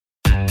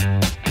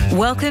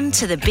Welcome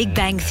to The Big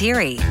Bang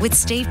Theory with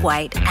Steve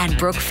Waite and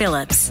Brooke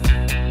Phillips.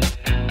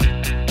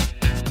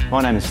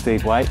 My name is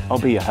Steve Waite. I'll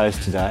be your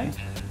host today.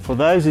 For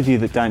those of you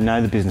that don't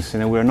know the Business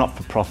Centre, we're a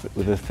not-for-profit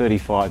with a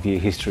 35-year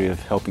history of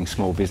helping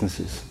small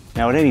businesses.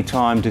 Now, at any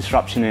time,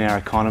 disruption in our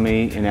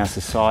economy, in our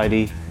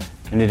society,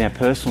 and in our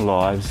personal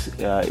lives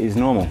is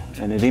normal,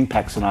 and it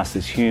impacts on us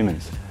as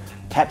humans.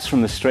 Perhaps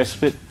from the stress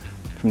of it,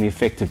 from the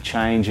effect of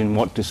change and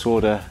what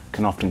disorder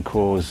can often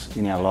cause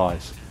in our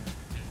lives.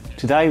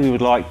 Today we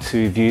would like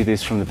to view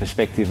this from the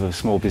perspective of a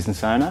small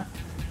business owner,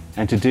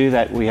 and to do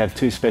that we have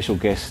two special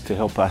guests to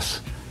help us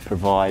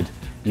provide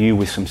you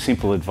with some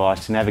simple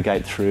advice to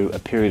navigate through a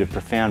period of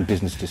profound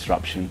business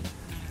disruption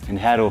and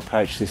how to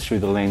approach this through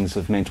the lens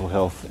of mental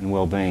health and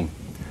well-being.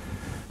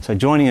 So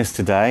joining us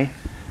today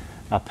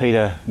are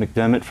Peter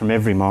McDermott from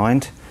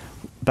Everymind.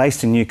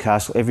 Based in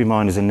Newcastle,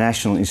 Everymind is a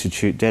national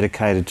institute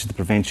dedicated to the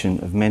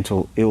prevention of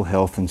mental ill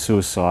health and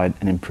suicide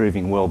and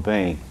improving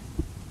well-being.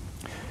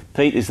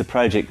 Pete is the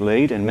project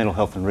lead in mental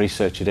health and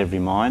research at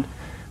Everymind,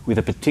 with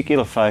a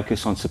particular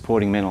focus on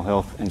supporting mental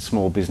health and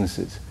small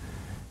businesses.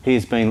 He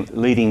has been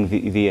leading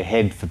the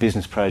Ahead for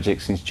Business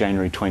project since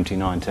January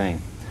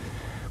 2019.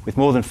 With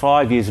more than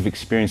 5 years of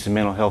experience in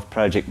mental health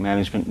project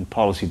management and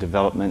policy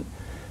development,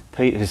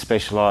 Pete has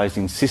specialised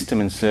in system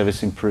and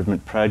service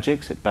improvement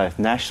projects at both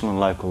national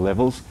and local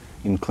levels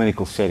in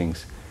clinical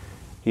settings.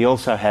 He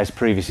also has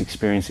previous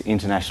experience in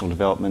international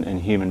development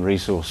and human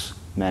resource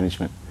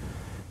management.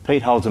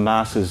 Pete holds a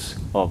Masters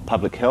of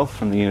Public Health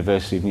from the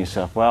University of New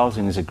South Wales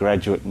and is a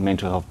graduate in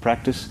mental health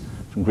practice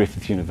from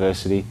Griffith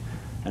University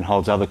and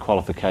holds other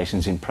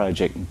qualifications in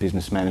project and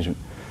business management.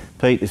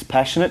 Pete is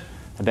passionate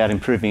about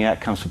improving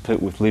outcomes for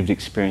people with lived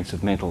experience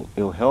of mental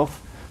ill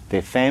health,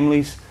 their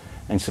families,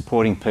 and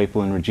supporting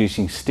people and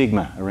reducing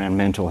stigma around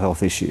mental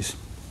health issues.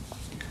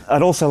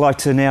 I'd also like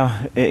to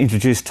now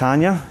introduce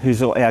Tanya,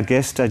 who's our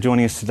guest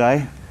joining us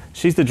today.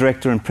 She's the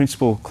Director and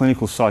Principal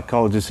Clinical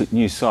Psychologist at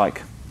New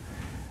Psych.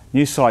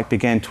 New Psych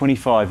began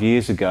 25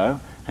 years ago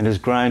and has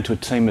grown to a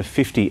team of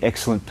 50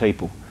 excellent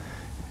people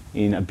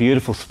in a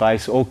beautiful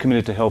space, all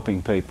committed to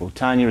helping people.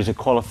 Tanya is a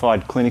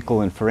qualified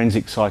clinical and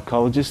forensic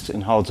psychologist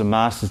and holds a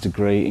master's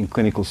degree in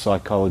clinical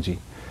psychology.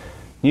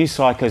 New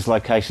Psych has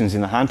locations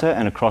in the Hunter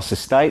and across the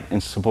state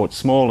and supports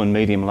small and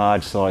medium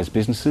large-sized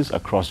businesses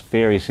across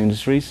various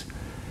industries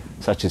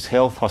such as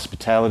health,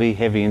 hospitality,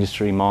 heavy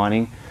industry,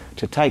 mining,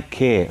 to take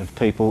care of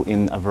people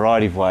in a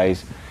variety of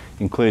ways,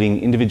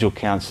 including individual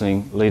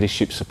counselling,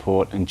 leadership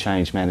support and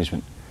change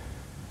management.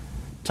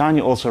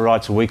 Tanya also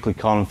writes a weekly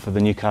column for the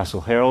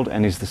Newcastle Herald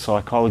and is the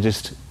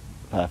psychologist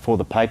for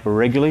the paper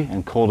regularly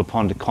and called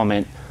upon to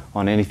comment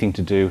on anything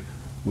to do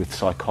with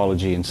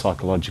psychology and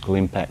psychological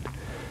impact.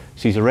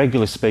 She's a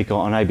regular speaker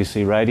on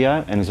ABC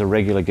Radio and is a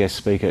regular guest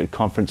speaker at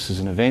conferences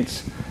and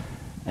events.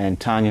 And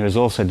Tanya has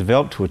also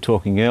developed, we were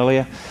talking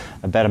earlier,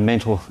 about a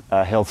mental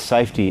health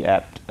safety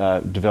app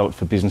developed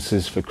for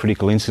businesses for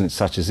critical incidents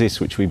such as this,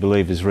 which we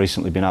believe has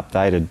recently been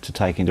updated to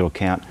take into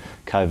account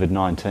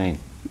COVID-19.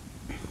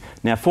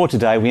 Now for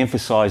today, we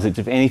emphasise that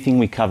if anything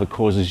we cover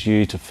causes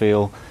you to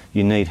feel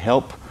you need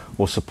help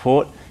or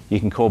support, you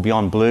can call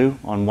Beyond Blue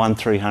on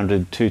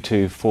 1300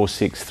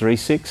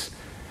 224636.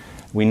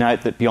 We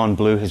note that Beyond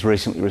Blue has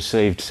recently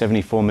received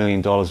 $74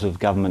 million of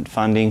government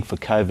funding for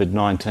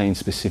COVID-19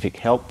 specific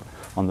help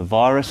on the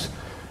virus,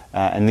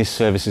 and this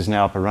service is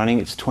now up and running.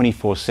 It's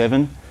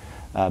 24/7,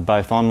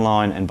 both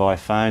online and by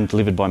phone,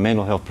 delivered by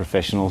mental health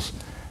professionals,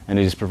 and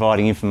it is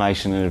providing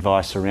information and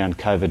advice around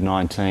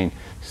COVID-19,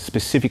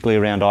 specifically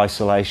around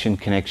isolation,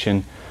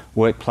 connection,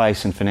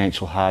 workplace and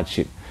financial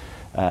hardship,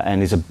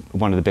 and is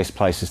one of the best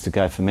places to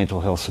go for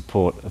mental health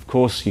support. Of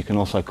course, you can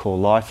also call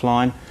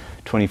Lifeline,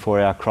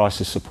 24-hour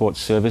crisis support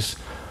service,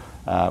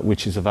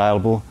 which is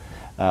available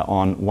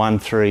on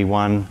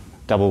 131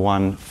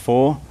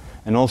 114.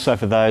 And also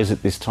for those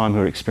at this time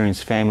who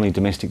experience family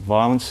domestic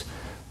violence,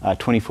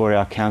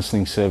 24-hour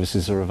counselling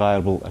services are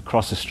available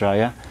across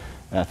Australia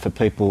for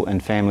people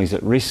and families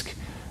at risk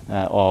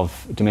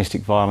of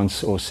domestic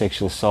violence or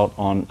sexual assault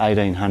on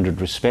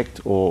 1800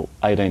 RESPECT or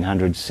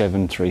 1800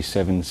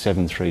 737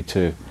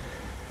 732.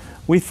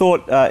 We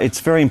thought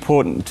it's very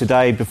important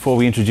today, before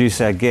we introduce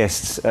our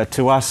guests,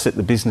 to us at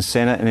the Business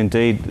Centre, and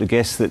indeed the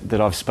guests that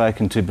I've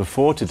spoken to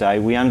before today,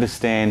 we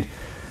understand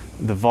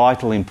the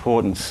vital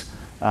importance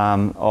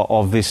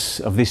of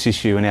this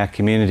issue in our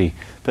community.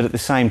 But at the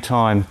same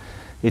time,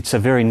 it's a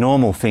very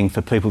normal thing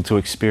for people to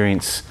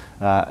experience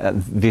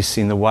this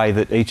in the way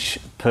that each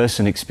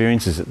person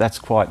experiences it. That's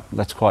quite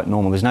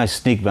normal. There's no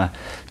stigma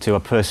to a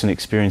person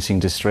experiencing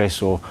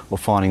distress or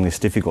finding this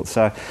difficult.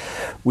 So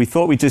we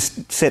thought we'd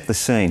just set the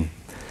scene.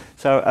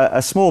 So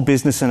a small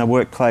business and a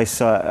workplace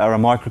are a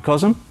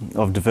microcosm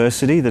of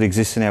diversity that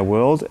exists in our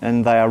world,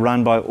 and they are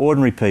run by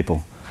ordinary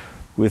people.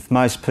 With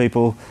most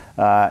people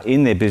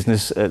in their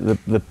business,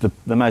 the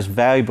most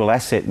valuable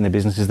asset in their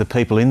business is the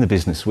people in the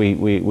business.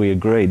 We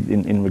agreed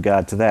in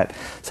regard to that.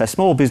 So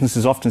small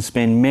businesses often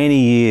spend many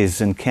years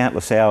and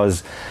countless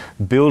hours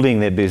building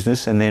their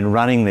business and then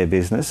running their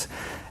business,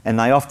 and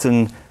they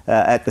often,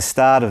 at the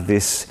start of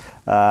this,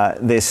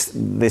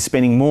 they're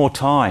spending more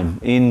time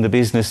in the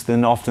business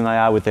than often they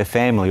are with their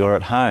family or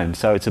at home.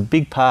 So it's a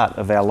big part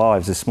of our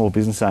lives as small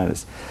business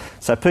owners.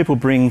 So people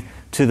bring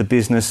to the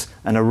business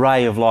an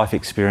array of life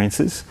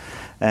experiences,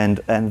 and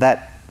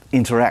that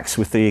interacts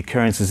with the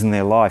occurrences in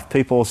their life.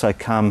 People also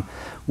come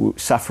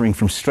suffering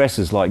from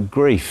stresses like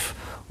grief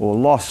or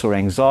loss or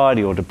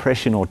anxiety or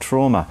depression or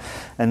trauma,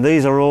 and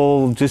these are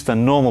all just a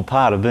normal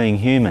part of being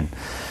human.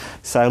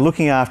 So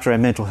looking after our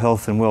mental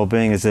health and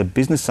well-being as a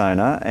business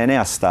owner and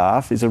our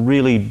staff is a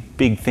really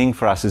big thing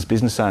for us as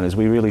business owners.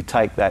 We really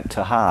take that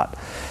to heart.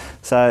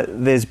 So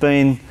there's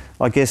been,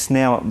 I guess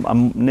now,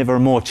 never a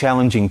more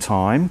challenging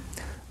time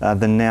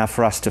than now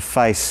for us to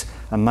face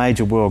a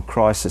major world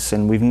crisis,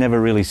 and we've never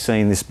really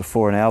seen this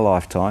before in our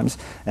lifetimes.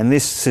 And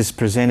this has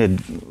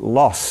presented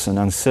loss and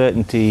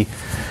uncertainty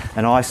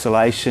and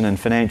isolation and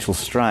financial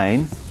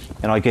strain.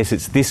 And I guess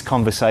it's this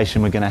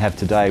conversation we're going to have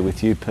today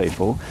with you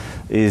people,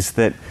 is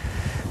that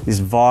this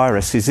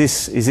virus, is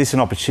this an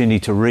opportunity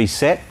to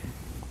reset?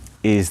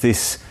 Is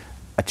this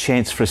a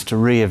chance for us to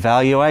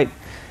reevaluate?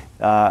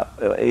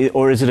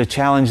 Or is it a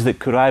challenge that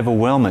could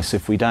overwhelm us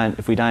if we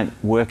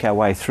don't work our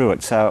way through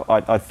it? So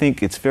I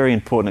think it's very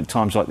important at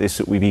times like this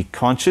that we be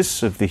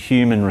conscious of the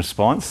human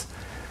response,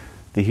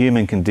 the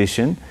human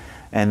condition,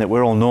 and that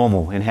we're all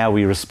normal in how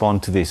we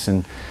respond to this.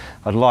 And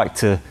I'd like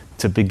to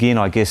begin,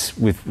 I guess,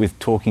 with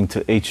talking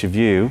to each of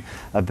you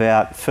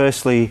about,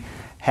 firstly,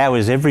 how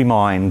is every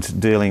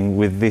mind dealing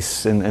with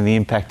this and the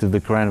impact of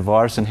the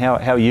coronavirus, and how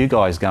are you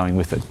guys going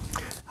with it?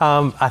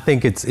 I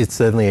think it's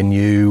certainly a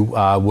new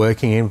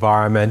working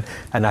environment,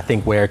 and I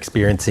think we're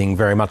experiencing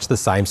very much the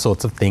same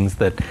sorts of things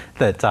that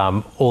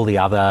all the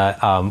other,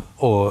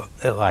 or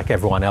like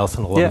everyone else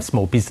and a lot of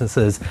small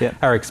businesses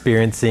are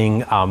experiencing,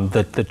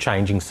 the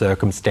changing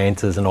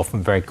circumstances, and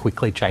often very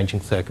quickly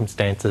changing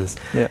circumstances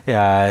is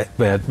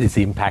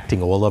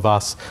impacting all of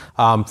us.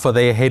 For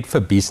the Head for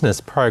Business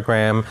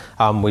program,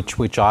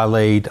 which I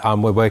lead,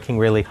 we're working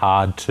really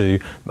hard to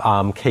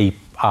keep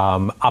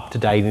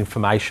up-to-date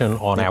information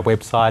on our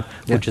website,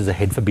 which is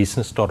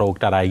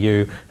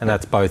aheadforbusiness.org.au, and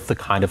that's both the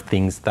kind of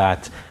things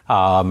that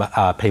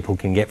people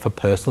can get for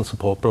personal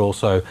support, but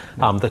also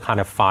the kind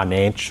of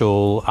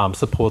financial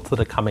supports that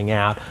are coming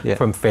out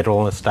from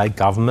federal and state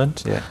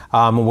government.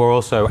 We're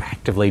also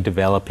actively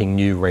developing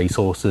new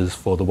resources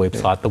for the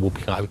website that will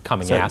be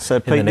coming out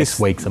in the next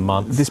weeks and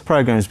months. This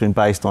program has been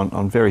based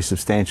on very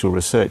substantial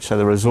research, so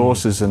the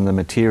resources and the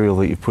material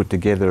that you've put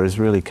together is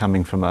really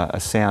coming from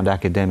a sound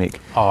academic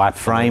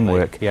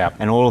framework,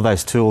 and all of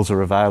those tools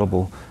are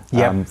available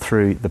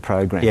through the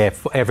program.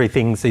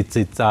 Everything's it's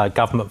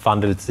government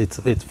funded.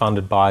 It's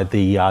funded by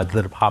the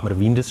Department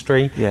of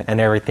Industry,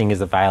 and everything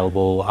is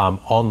available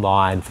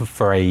online for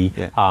free,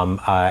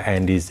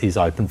 and is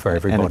open for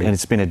everybody. And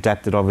it's been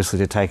adapted, obviously,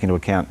 to take into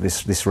account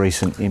this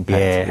recent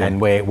impact. And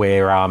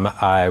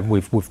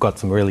we've got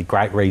some really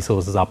great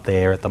resources up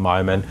there at the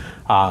moment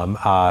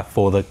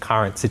for the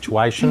current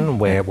situation,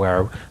 where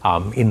we're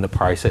in the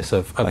process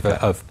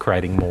of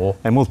creating more.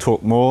 And we'll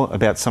talk more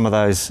about some of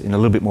those in a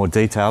little bit more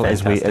detail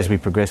as we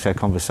progress our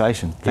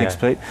conversation. Thanks,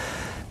 Pete.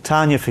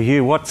 Tanya, for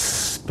you,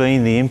 what's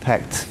been the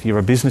impact? You're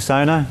a business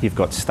owner, you've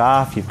got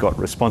staff, you've got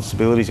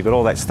responsibilities, you've got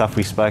all that stuff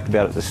we spoke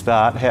about at the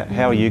start.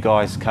 How are you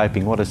guys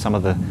coping? What are some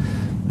of the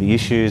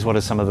issues? What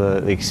are some of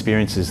the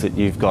experiences that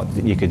you've got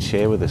that you could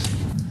share with us?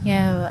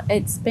 Yeah,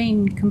 it's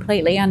been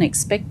completely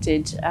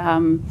unexpected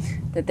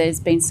that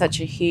there's been such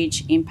a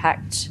huge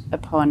impact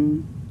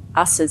upon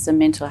us as a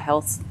mental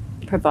health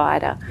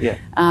provider.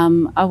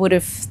 I would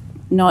have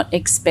not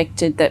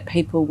expected that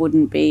people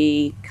wouldn't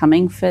be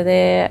coming for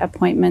their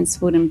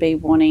appointments, wouldn't be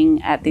wanting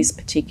at this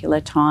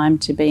particular time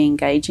to be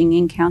engaging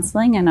in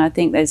counselling, and I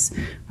think there's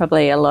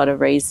probably a lot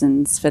of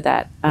reasons for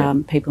that.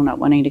 People not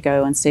wanting to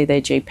go and see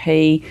their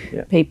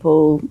GP,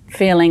 people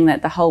feeling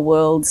that the whole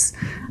world's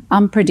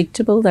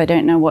unpredictable, they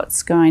don't know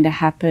what's going to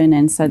happen,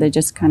 and so they're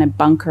just kind of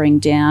bunkering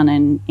down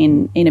and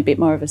in a bit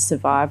more of a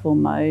survival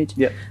mode.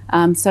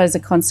 So as a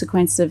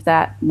consequence of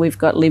that, we've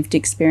got lived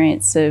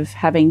experience of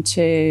having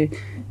to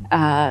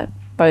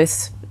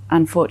both,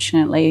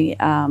 unfortunately,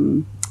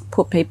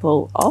 put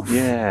people off,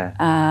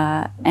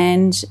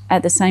 and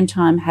at the same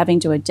time having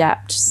to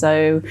adapt.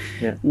 So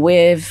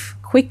we've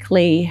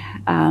quickly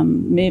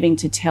moving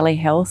to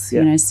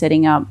telehealth,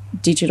 setting up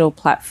digital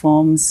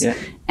platforms,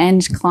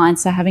 and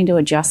clients are having to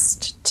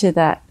adjust to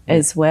that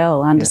as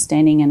well,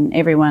 understanding, and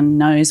everyone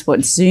knows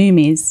what Zoom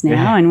is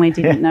now, and we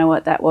didn't know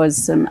what that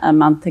was a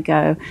month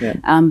ago.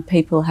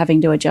 People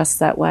having to adjust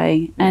that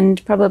way.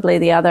 And probably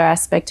the other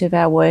aspect of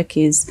our work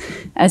is,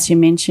 as you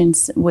mentioned,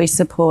 we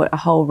support a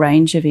whole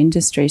range of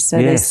industries. So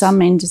there's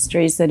some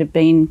industries that have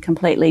been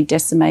completely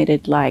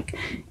decimated, like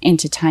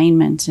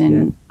entertainment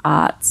and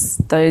arts,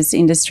 those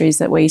industries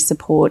that we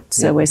support.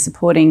 So we're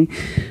supporting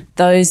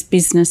those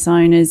business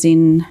owners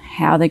in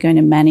how they're going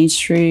to manage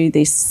through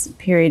this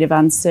period of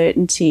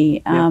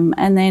uncertainty.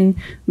 And then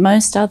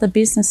most other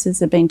businesses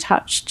have been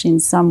touched in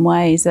some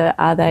ways.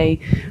 Are they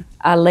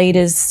Are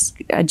leaders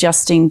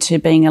adjusting to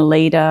being a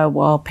leader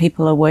while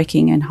people are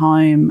working at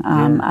home?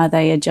 Are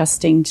they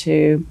adjusting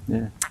to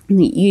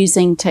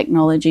using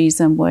technologies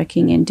and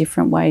working in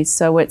different ways?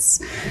 So it's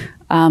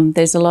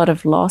there's a lot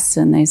of loss,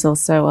 and there's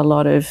also a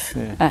lot of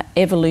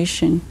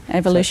evolution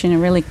in a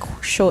really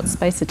short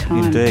space of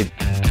time. Indeed.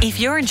 If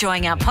you're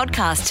enjoying our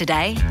podcast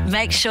today,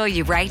 make sure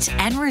you rate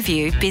and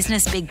review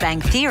Business Big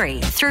Bang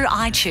Theory through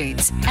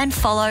iTunes, and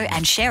follow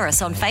and share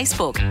us on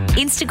Facebook,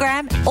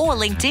 Instagram or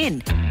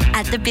LinkedIn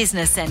at The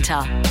Business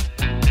Centre.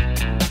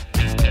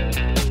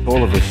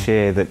 All of us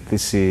share that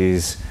this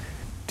is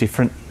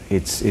different.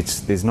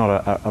 There's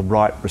not a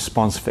right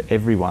response for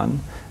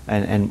everyone,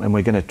 and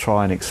we're going to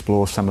try and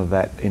explore some of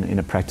that in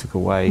a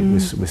practical way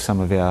with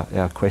some of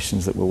our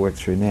questions that we'll work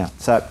through now.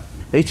 So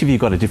each of you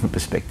got a different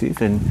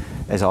perspective, and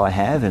as I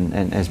have, and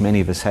as many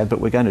of us have, but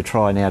we're going to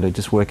try now to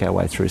just work our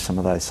way through some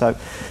of those. So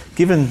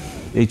given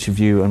each of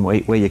you and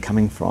where you're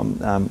coming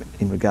from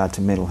in regard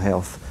to mental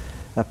health,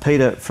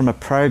 Peter, from a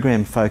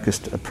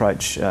program-focused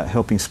approach,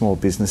 helping small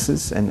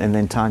businesses, and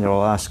then Tanya,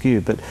 I'll ask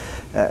you, but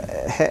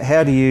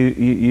how do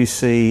you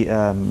see,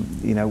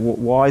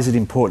 why is it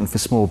important for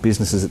small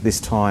businesses at this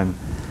time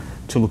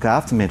to look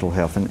after mental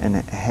health, and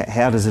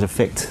how does it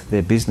affect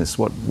their business?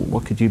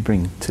 What could you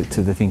bring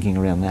to the thinking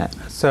around that?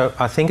 So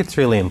I think it's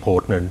really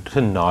important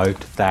to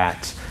note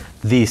that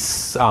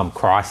this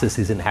crisis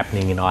isn't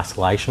happening in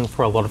isolation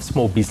for a lot of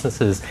small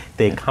businesses.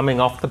 They're coming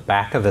off the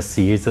back of a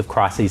series of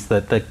crises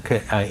that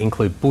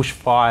include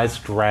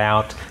bushfires,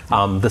 drought,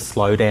 the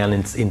slowdown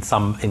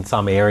in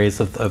some areas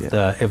of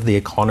the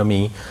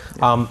economy.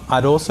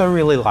 I'd also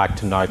really like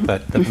to note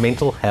that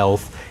mental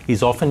health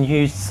is often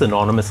used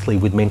synonymously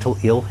with mental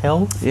ill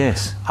health.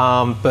 Yes.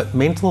 But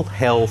mental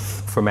health,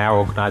 from our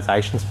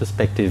organisation's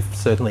perspective,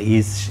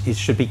 certainly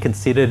should be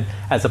considered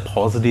as a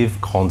positive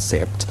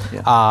concept.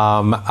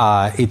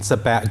 Yeah. It's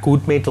about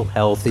good mental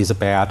health is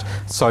about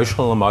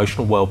social and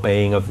emotional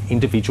well-being of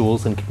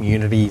individuals and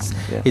communities.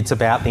 Yeah. It's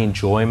about the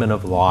enjoyment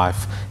of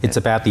life. It's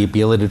about the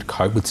ability to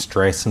cope with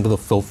stress and the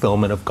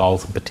fulfilment of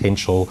goals and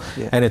potential.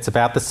 Yeah. And it's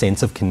about the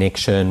sense of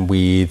connection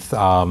with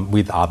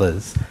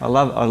others. I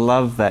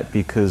love that,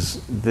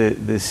 because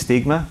the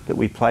stigma that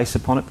we place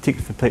upon it,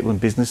 particularly for people in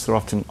business, they're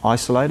often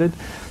isolated,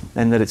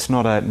 and that it's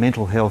not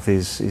mental health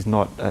is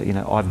not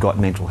I've got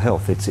mental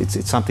health.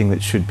 It's something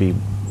that should be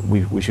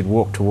we should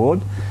walk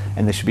toward,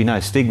 and there should be no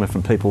stigma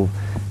from people,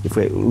 if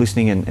we're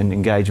listening and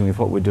engaging with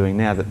what we're doing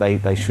now, that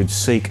they should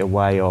seek a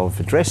way of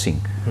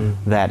addressing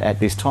that at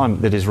this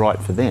time that is right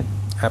for them.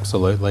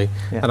 Absolutely.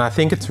 Yeah. And I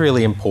think it's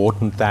really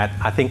important that,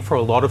 I think for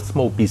a lot of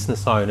small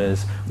business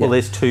owners, well,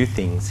 there's two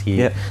things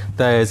here.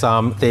 There's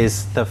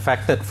the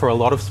fact that for a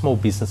lot of small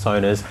business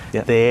owners,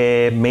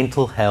 their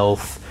mental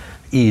health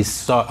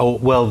is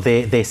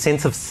their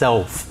sense of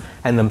self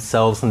and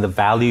themselves and the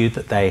value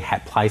that they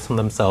place on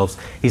themselves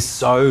is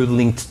so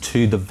linked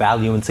to the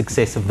value and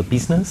success of the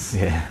business.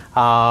 Yeah.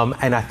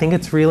 And I think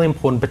it's really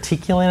important,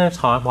 particularly in a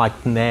time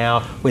like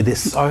now where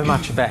there's so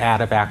much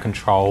out of our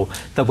control,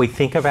 that we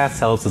think of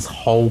ourselves as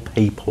whole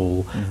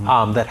people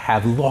that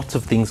have lots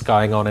of things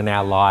going on in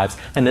our lives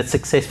and that's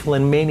successful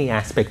in many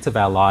aspects of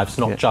our lives,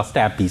 not just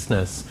our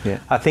business. Yeah.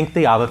 I think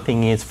the other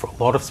thing is, for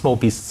a lot of small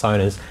business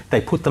owners,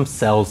 they put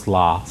themselves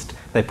last.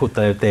 They put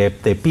their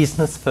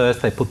business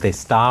first, they put their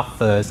staff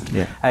first,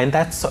 and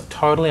that's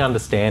totally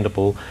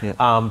understandable. Yeah.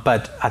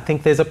 But I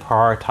think there's a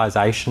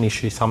prioritisation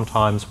issue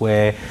sometimes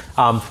where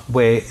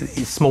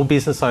small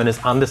business owners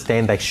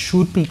understand they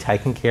should be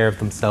taking care of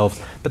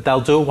themselves, but they'll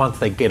do it once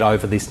they get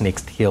over this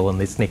next hill and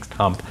this next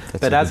hump.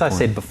 But as I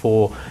said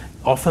before,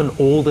 often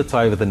all that's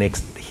over the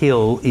next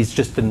hill is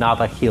just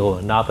another hill,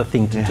 another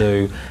thing to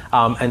do.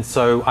 And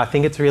so I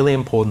think it's really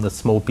important that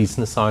small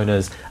business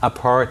owners are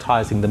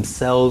prioritising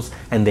themselves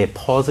and their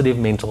positive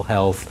mental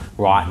health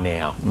right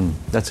now.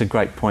 That's a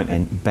great point.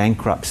 And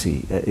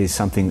bankruptcy is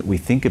something that we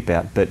think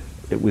about, but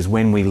it was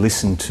when we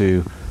listened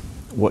to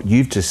what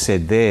you've just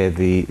said there,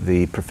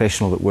 the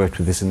professional that worked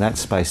with us in that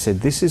space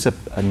said this is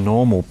a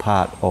normal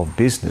part of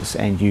business,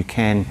 and you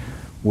can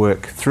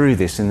work through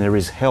this, and there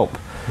is help.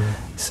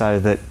 So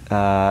that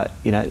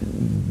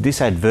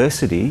this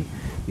adversity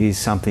is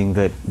something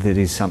that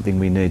is something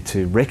we need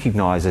to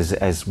recognise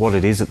as what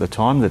it is at the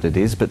time that it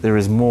is, but there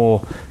is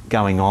more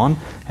going on.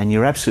 And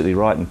you're absolutely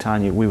right, and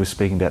Tanya, we were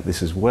speaking about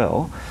this as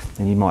well,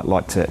 and you might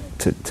like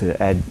to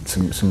add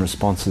some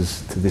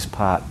responses to this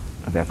part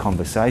of our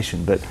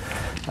conversation. But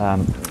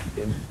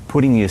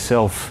putting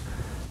yourself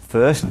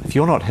first, if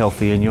you're not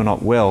healthy and you're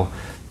not well,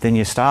 then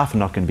your staff are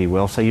not going to be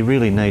well, so you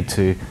really need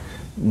to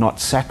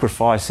not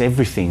sacrifice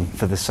everything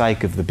for the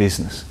sake of the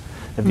business.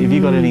 Have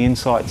you got any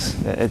insights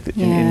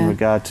in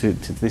regard to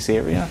this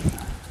area?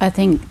 I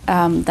think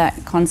that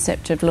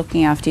concept of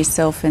looking after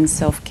yourself and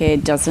self-care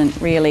doesn't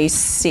really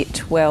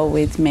sit well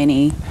with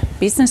many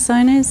business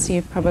owners.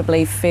 You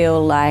probably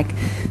feel like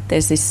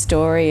there's this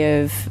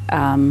story of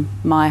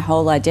my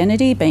whole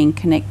identity being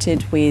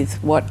connected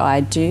with what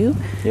I do.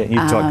 Yeah, you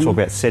talk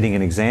about setting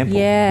an example.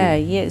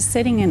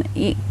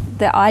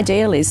 The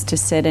ideal is to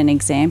set an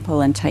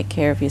example and take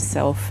care of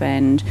yourself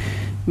and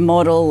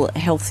model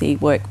healthy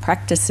work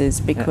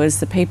practices, because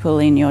the people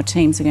in your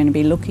teams are going to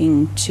be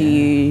looking to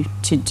you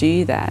to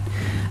do that.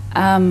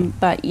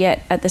 But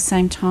yet at the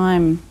same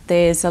time,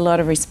 there's a lot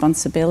of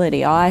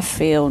responsibility. I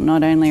feel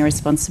not only a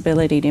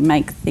responsibility to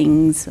make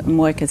things and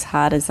work as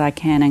hard as I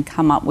can and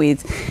come up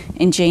with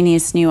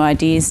ingenious new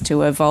ideas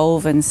to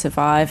evolve and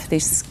survive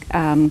this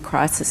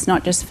crisis,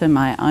 not just for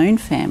my own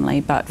family,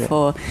 but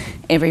for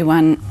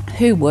everyone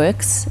who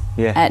works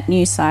at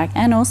Newpsych,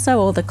 and also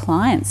all the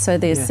clients. So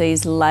there's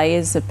these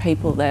layers of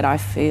people that I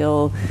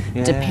feel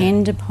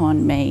depend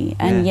upon me.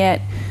 And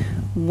yet,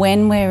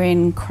 when we're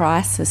in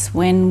crisis,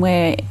 when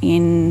we're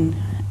in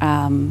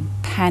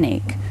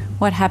panic,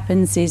 what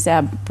happens is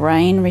our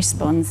brain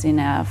responds in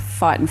our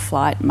fight and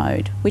flight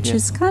mode, which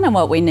is kind of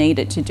what we need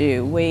it to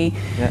do.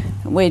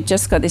 We've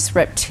just got this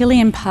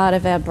reptilian part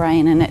of our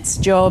brain, and its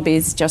job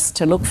is just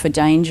to look for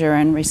danger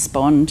and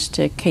respond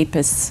to keep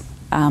us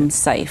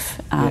safe,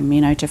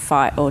 to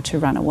fight or to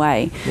run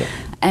away.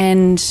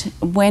 And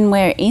when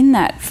we're in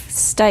that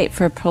state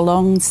for a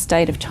prolonged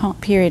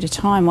period of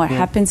time, what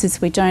happens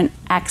is we don't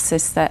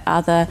access that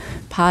other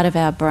part of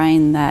our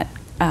brain, that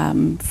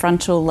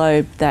frontal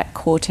lobe, that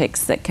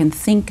cortex that can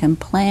think and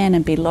plan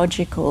and be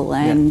logical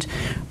and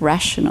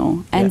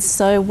rational. And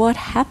so what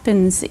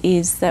happens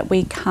is that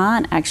we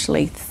can't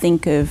actually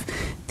think of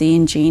the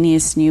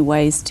ingenious new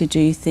ways to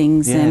do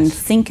things and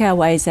think our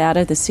ways out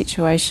of the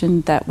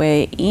situation that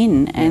we're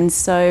in. And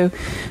so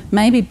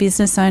maybe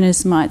business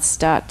owners might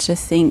start to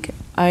think,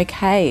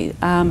 okay,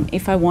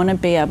 if I want to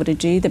be able to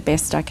do the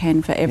best I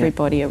can for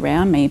everybody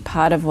around me,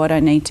 part of what I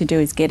need to do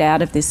is get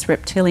out of this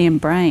reptilian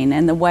brain.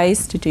 And the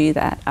ways to do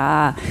that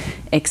are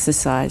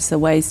exercise. The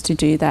ways to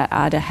do that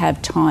are to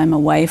have time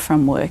away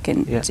from work,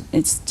 and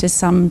it's to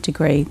some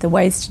degree. The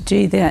ways to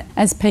do that,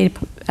 as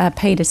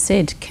Peter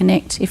said,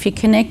 connect. If you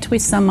connect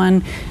with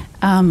someone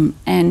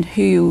and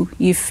who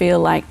you feel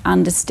like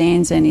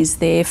understands and is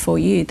there for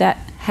you, that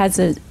has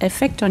an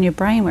effect on your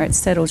brain where it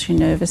settles your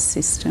nervous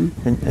system.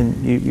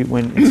 And you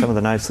when in some of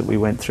the notes that we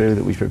went through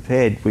that we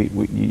prepared,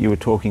 you were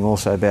talking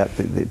also about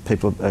the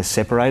people are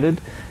separated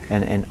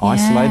and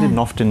isolated, and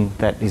often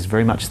that is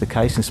very much the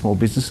case in small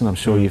business, and I'm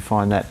sure you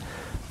find that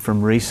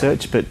from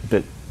research, but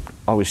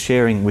I was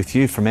sharing with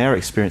you from our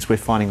experience, we're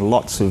finding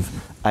lots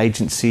of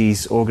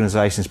agencies,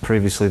 organisations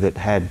previously that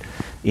had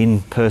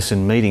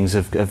in-person meetings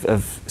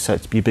so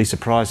you'd be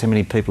surprised how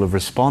many people have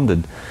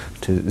responded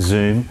to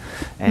Zoom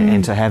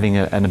and to having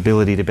an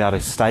ability to be able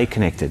to stay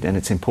connected, and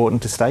it's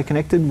important to stay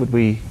connected. Would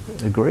we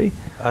agree?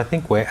 I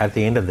think we're at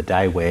the end of the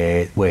day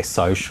we're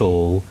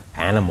social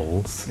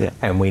animals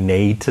and we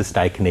need to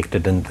stay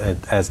connected, and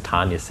as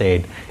Tanya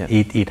said,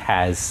 it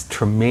has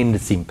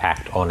tremendous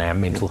impact on our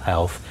mental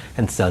health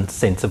and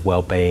sense of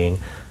well-being.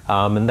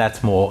 And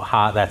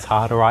that's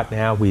harder right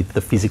now with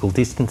the physical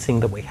distancing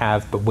that we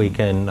have, but we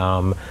can.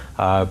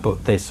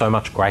 But there's so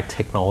much great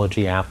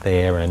technology out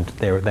there, and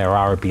there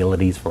are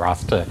abilities for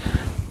us to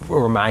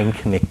remain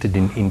connected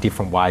in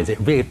different ways.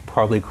 It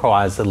probably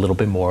requires a little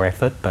bit more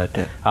effort, but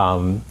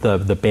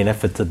the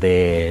benefits are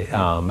there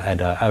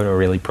and are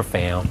really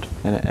profound.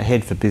 And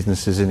Ahead for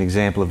Business is an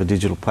example of a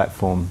digital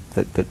platform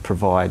that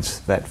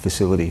provides that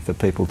facility for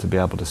people to be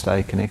able to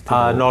stay connected.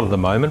 Not at the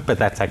moment, but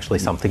that's actually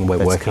something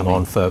we're working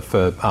on for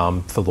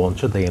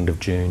launch at the end of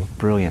June.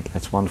 Brilliant.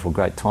 That's wonderful.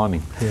 Great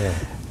timing. Yeah.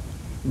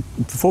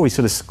 Before we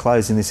sort of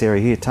close in this area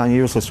here, Tanya,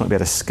 you're also talking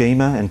about a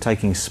schema and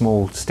taking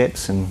small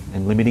steps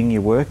and limiting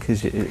your work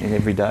in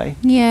every day.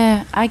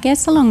 Yeah, I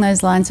guess along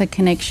those lines of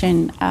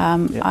connection,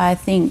 I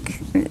think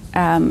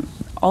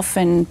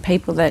often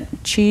people that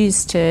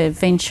choose to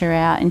venture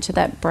out into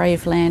that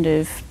brave land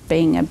of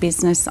being a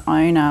business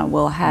owner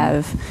will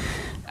have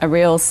a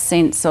real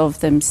sense of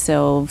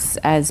themselves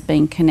as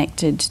being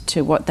connected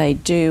to what they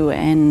do,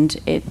 and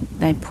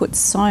they put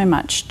so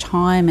much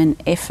time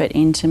and effort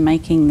into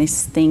making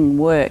this thing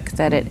work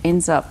that it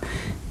ends up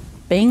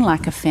being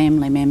like a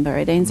family member.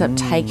 It ends up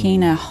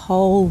taking a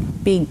whole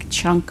big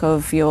chunk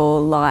of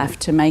your life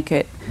to make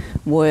it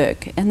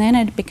work, and then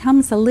it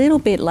becomes a little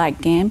bit like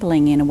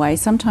gambling in a way.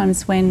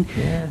 Sometimes when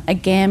a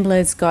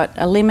gambler's got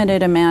a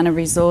limited amount of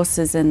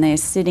resources and they're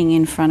sitting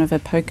in front of a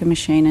poker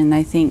machine and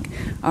they think,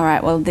 all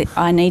right, well,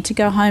 I need to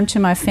go home to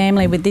my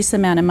family with this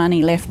amount of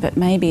money left, but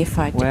maybe if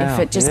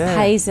it just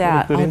pays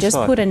out, I'll just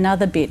put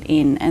another bit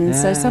in. And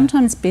so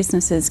sometimes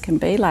businesses can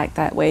be like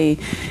that, where you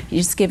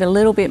just give a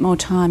little bit more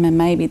time and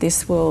maybe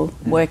this will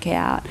work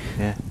out.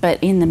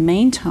 But in the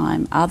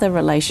meantime, other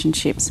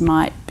relationships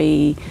might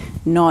be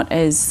not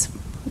as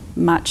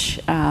much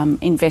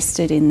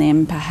invested in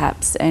them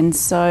perhaps, and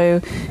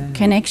so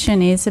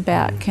connection is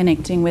about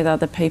connecting with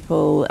other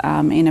people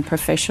in a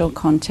professional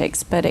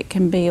context, but it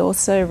can be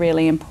also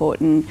really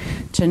important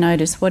to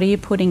notice what are you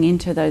putting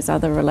into those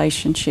other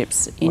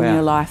relationships in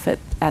your life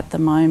at the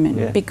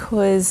moment,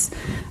 because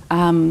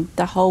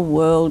the whole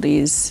world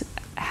is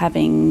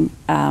having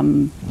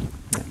the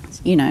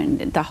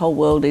whole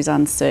world is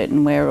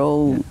uncertain. We're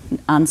all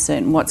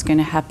uncertain what's going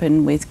to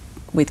happen with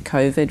with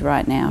COVID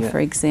right now, Yeah. for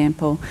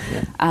example.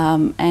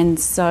 Yeah. And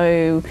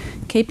so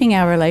keeping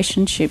our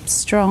relationships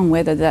strong,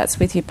 whether that's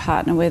with your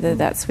partner, whether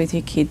that's with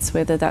your kids,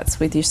 whether that's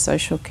with your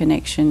social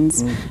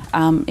connections,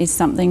 is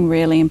something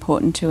really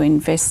important to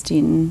invest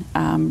in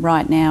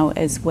right now,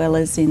 as well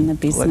as in the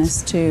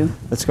business too.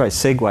 That's a great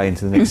segue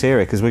into the next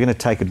area, because we're going to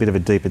take a bit of a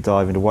deeper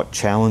dive into what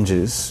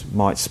challenges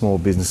might small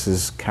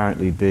businesses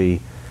currently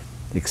be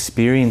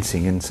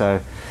experiencing. And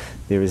so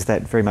there is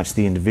that very much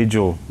the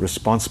individual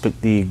response,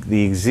 but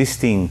the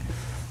existing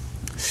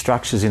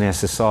structures in our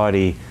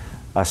society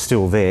are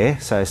still there.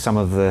 So some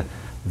of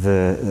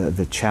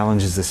the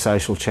challenges, the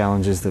social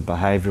challenges, the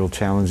behavioural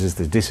challenges,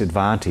 the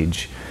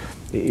disadvantage,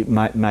 it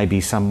may be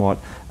somewhat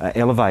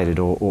elevated,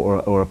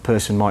 or a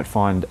person might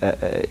find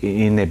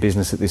in their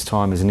business at this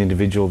time as an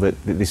individual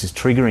that this is a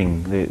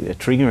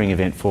triggering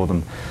event for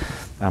them.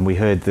 We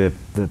heard the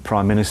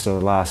Prime Minister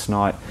last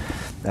night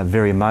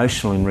very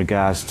emotional in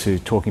regards to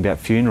talking about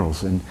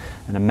funerals, and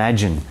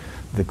imagine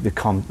the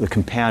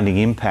compounding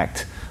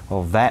impact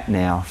of that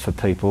now for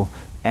people,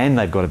 and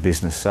they've got a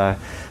business. So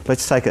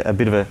let's take a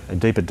bit of a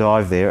deeper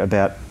dive there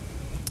about,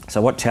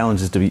 so what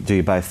challenges do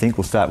you both think?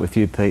 We'll start with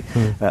you, Pete,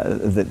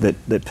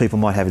 that people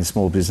might have in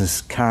small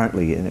business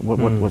currently, and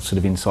what sort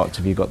of insights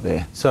have you got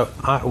there? So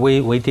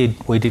we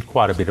did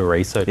quite a bit of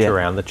research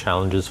around the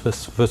challenges for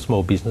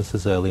small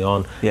businesses early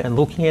on, and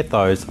looking at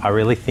those, I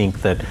really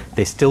think that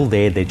they're still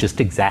there. They're just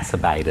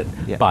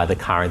exacerbated by the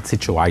current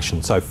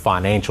situation. So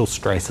financial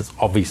stress is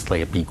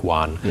obviously a big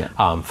one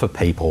for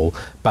people,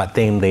 but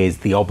then there's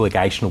the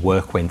obligation to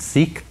work when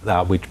sick,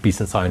 which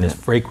business owners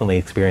frequently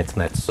experience, and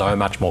that's so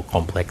much more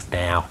complex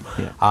now.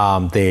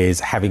 There's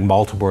having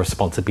multiple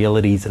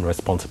responsibilities and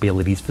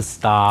responsibilities for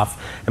staff,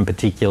 and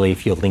particularly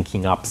if you're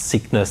linking up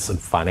sickness and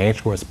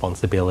financial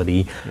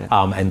responsibility,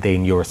 and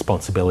then your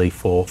responsibility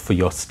for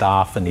your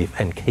staff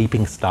and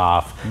keeping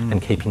staff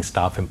and keeping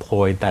staff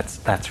employed.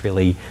 That's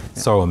really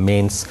so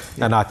immense.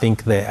 And I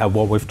think that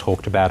what we've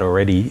talked about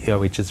already,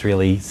 which is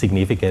really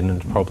significant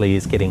and probably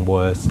is getting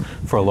worse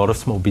for a lot of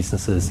small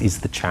businesses,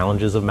 is the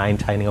challenges of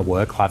maintaining a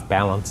work-life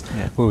balance.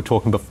 We were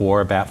talking before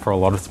about, for a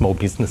lot of small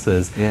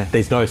businesses,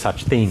 there's no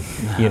such thing,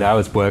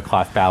 as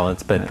work-life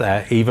balance.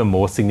 But even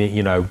more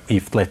significant,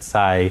 if, let's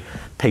say,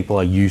 people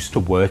are used to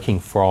working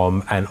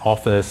from an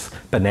office,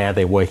 but now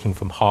they're working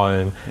from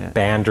home,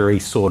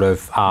 boundaries sort of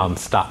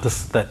start to,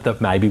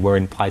 that maybe were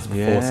in place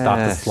before,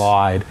 start to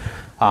slide.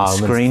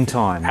 Screen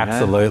time,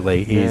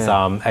 absolutely is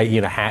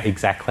how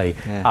exactly.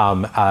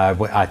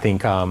 I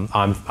think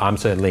I'm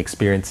certainly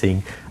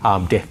experiencing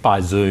death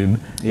by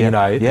Zoom.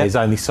 There's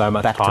only so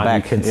much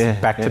time you can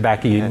back to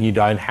back. You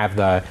don't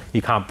have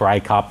you can't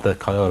break up the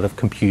kind of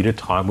computer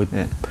time with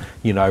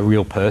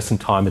real person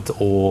time. It's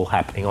all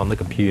happening on the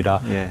computer,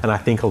 and I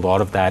think a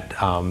lot of that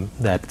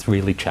that's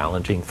really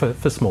challenging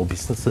for small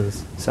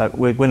businesses. So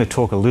we're going to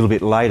talk a little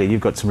bit later.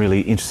 You've got some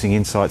really interesting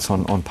insights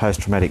on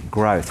post-traumatic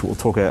growth. We'll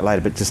talk about it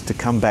later, but just to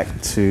come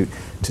back to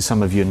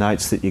some of your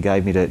notes that you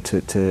gave me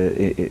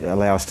to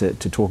allow us to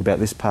talk about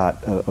this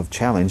part of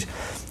challenge.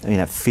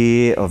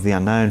 Fear of the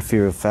unknown,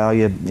 fear of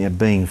failure,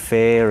 being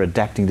fair,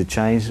 adapting to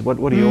change.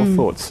 What are your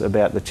thoughts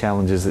about the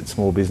challenges that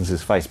small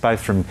businesses face,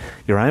 both from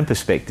your own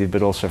perspective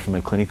but also from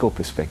a clinical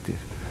perspective?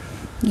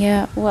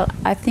 Yeah, well,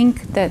 I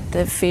think that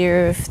the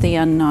fear of the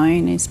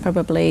unknown is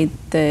probably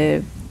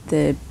the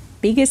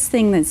biggest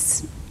thing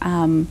that's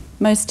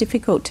most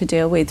difficult to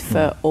deal with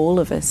for all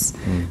of us.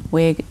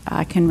 Where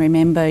I can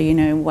remember,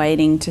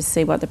 waiting to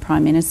see what the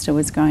Prime Minister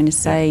was going to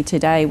say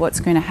today, what's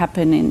going to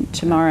happen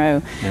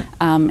tomorrow.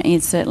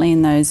 It's certainly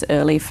in those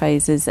early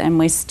phases, and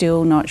we're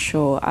still not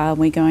sure. Are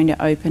we going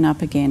to open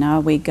up again?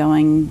 Are we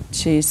going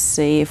to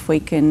see if we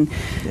can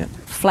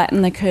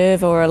flatten the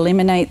curve or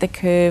eliminate the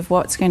curve?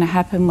 What's going to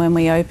happen when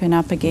we open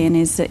up again?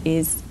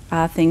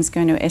 Are things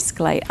going to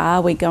escalate?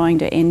 Are we going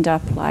to end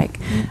up like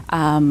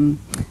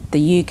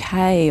the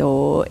UK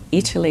or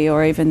Italy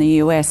or even the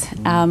US?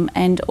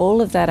 And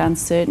all of that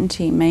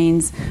uncertainty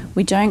means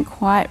we don't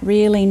quite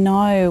really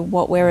know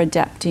what we're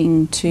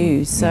adapting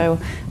to. So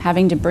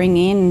having to bring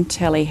in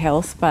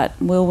telehealth, but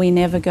will we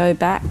never go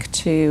back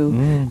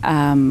to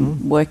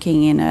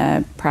working in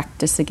a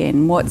practice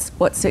again?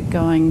 What's it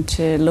going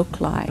to look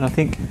like? And I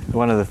think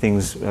one of the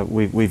things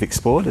we've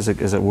explored as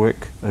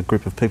a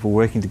group of people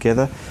working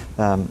together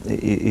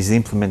is the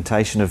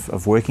implementation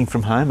of working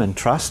from home and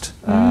trust,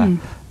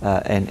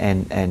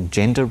 and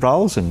gender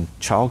roles and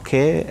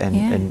childcare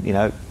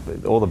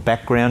and all the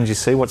backgrounds you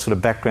see. What sort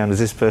of background has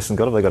this person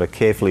got? Have they got a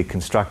carefully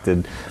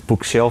constructed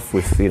bookshelf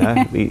with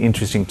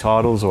interesting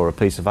titles, or a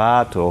piece of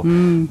art, or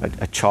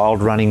a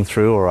child running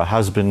through, or a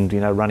husband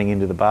running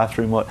into the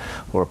bathroom,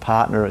 or a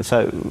partner?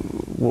 So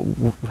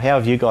how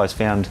have you guys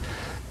found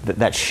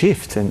that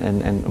shift,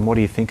 and what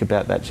do you think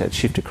about that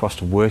shift across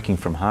to working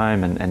from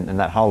home and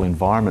that whole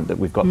environment that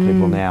we've got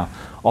people now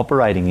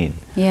operating in?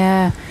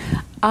 Yeah,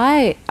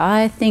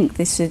 I think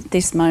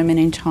this moment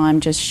in time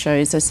just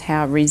shows us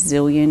how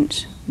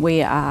resilient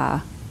we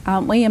are.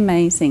 Aren't we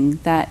amazing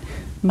that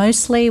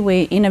mostly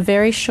we in a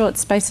very short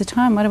space of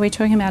time. What are we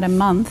talking about? A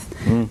month.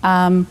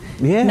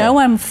 No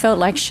one felt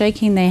like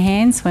shaking their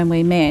hands when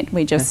we met.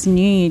 We just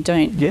knew you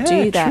don't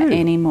do that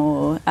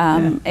anymore.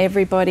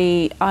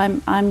 Everybody,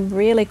 I'm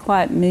really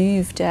quite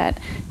moved at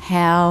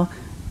how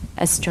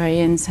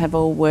Australians have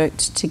all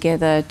worked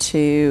together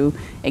to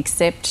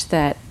accept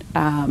that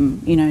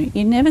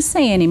you never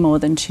see any more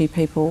than 2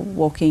 people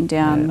walking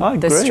down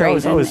the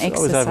street and exercising. I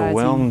was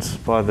overwhelmed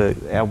by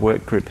our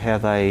work group, how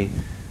they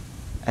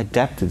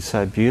adapted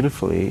so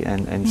beautifully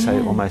and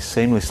so almost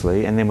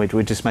seamlessly, and then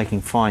we're just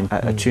making fine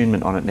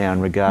attunement on it now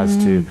in regards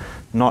to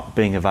not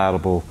being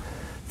available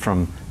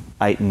from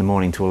 8 in the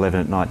morning to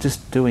 11 at night,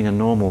 just doing a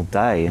normal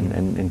day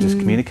and just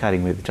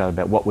communicating with each other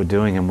about what we're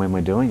doing and when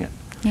we're doing it.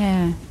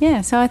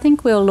 Yeah. So I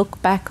think we'll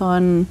look back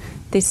on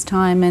this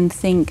time and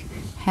think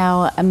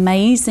how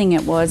amazing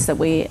it was that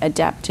we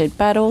adapted,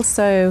 but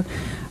also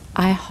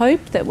I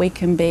hope that we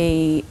can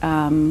be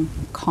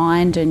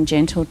kind and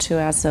gentle to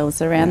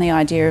ourselves around the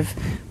idea of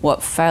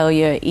what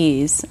failure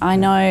is. I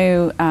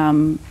know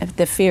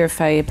the fear of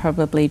failure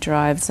probably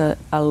drives a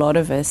lot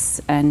of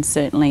us, and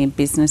certainly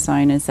business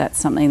owners, that's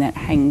something that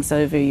hangs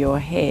over your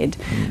head.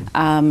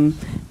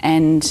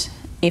 And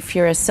if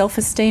your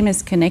self-esteem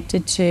is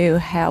connected to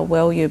how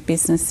well your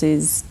business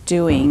is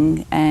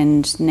doing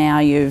and now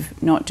you're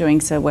not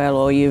doing so well,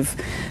 or you've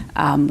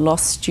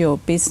lost your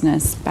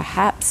business,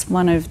 perhaps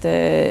one of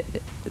the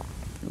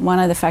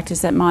factors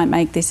that might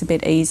make this a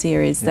bit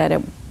easier is that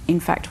it in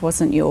fact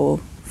wasn't your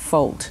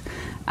fault.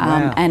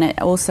 And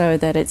it also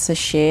that it's a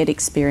shared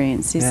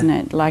experience, isn't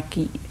it? Like,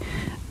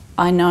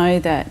 I know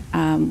that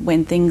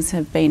when things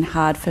have been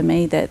hard for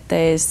me, that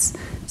there's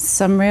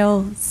some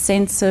real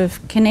sense of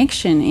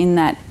connection in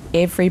that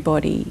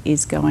everybody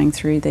is going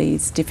through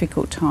these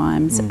difficult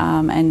times,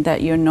 and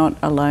that you're not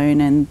alone,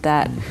 and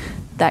that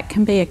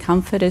can be a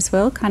comfort as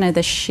well. Kind of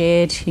the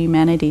shared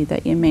humanity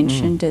that you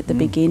mentioned at the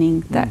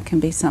beginning, that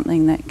can be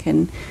something that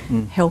can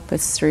help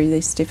us through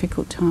this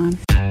difficult time.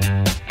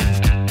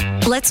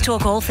 Let's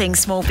talk all things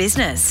small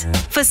business.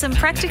 For some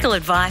practical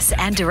advice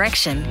and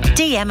direction,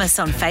 DM us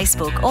on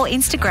Facebook or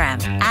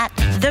Instagram at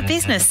The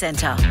Business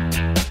Centre.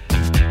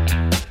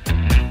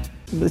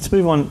 Let's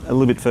move on a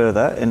little bit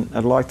further, and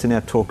I'd like to now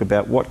talk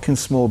about what can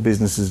small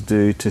businesses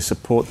do to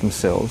support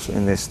themselves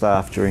and their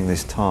staff during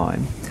this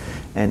time.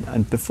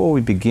 And before we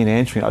begin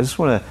answering, I just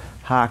want to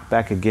hark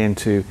back again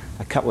to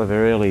a couple of our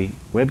early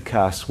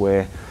webcasts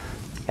where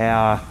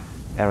our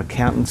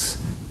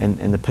accountants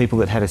and the people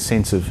that had a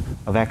sense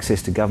of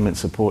access to government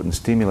support and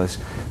stimulus,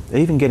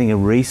 even getting a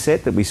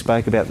reset that we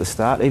spoke about at the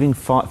start, even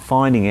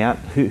finding out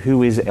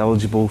who is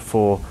eligible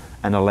for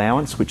an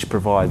allowance which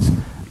provides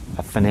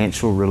a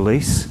financial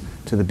release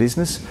to the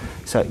business.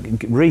 So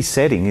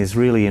resetting is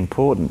really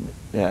important,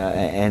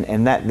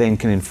 and that then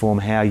can inform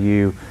how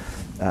you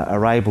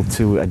are able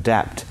to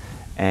adapt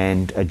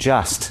and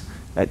adjust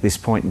at this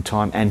point in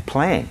time and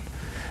plan.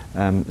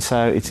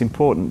 So it's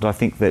important, I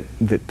think,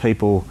 that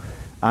people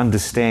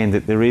understand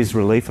that there is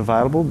relief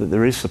available, that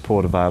there is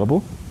support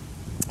available.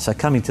 So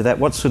coming to that,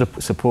 what sort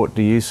of support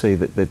do you see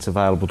that's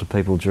available to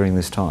people during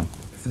this time?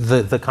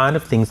 The kind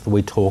of things that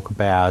we talk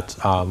about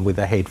with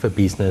Ahead for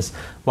Business,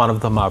 one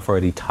of them I've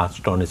already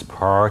touched on is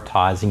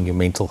prioritising your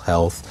mental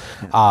health.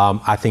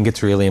 I think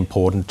it's really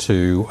important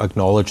to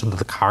acknowledge that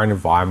the current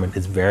environment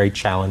is very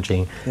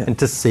challenging and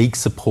to seek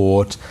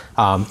support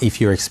if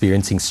you're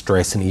experiencing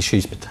stress and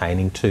issues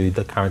pertaining to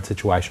the current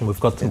situation. We've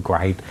got some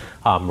great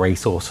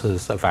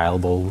resources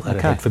available at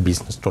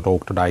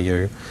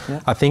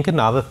aheadforbusiness.org.au. I think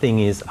another thing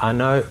is, I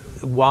know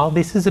while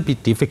this is a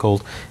bit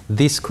difficult,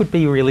 this could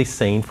be really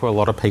seen for a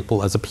lot of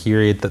people as a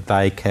period that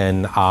they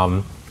can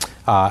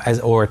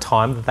or a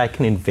time that they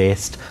can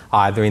invest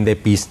either in their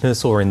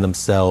business or in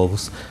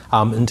themselves.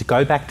 And to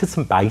go back to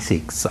some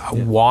basics,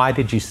 why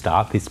did you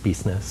start this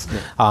business?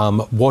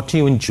 What do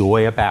you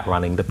enjoy about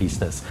running the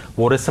business?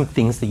 What are some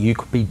things that you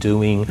could be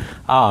doing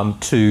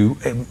to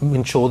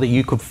ensure that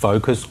you could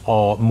focus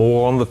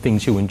more on the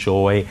things you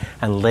enjoy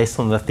and less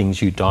on the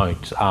things you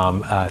don't,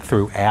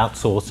 through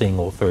outsourcing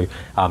or through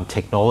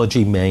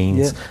technology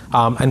means?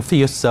 And for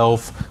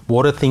yourself,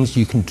 what are things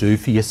you can do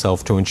for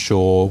yourself to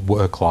ensure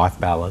work-life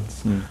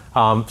balance?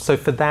 So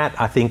for that,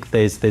 I think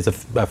there's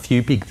a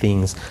few big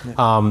things.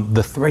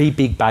 The three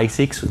big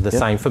basics, the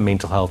same for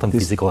mental health and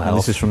physical health.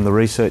 This is from the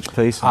research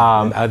piece?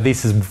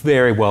 This is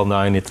very well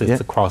known. It's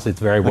across,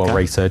 it's very well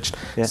researched.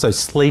 So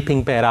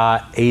sleeping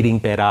better, eating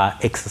better,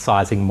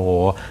 exercising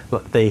more,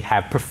 they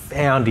have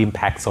profound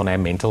impacts on our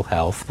mental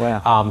health.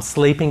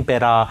 Sleeping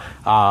better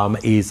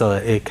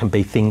it can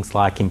be things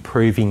like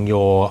improving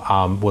your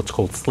what's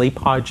called sleep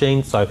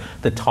hygiene. So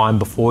the time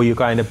before you're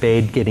going to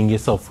bed, getting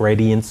yourself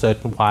ready in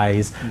certain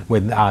ways,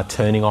 with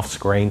turning off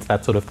screens,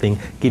 that sort of thing,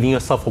 giving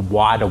yourself a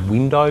wider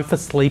window for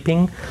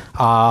sleeping.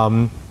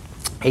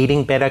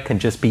 Eating better can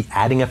just be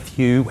adding a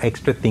few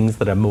extra things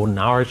that are more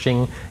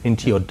nourishing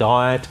into your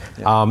diet.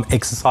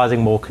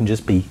 Exercising more can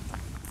just be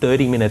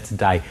 30 minutes a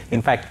day.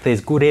 In fact, there's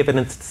good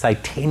evidence to say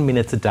 10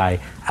 minutes a day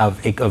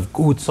of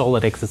good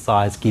solid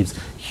exercise gives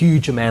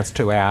huge amounts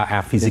to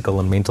our physical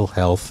and mental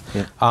health.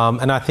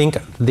 And I think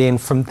then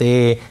from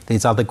there,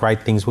 there's other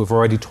great things. We've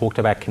already talked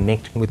about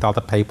connecting with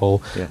other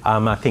people.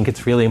 I think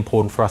it's really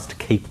important for us to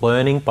keep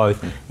learning,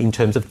 both in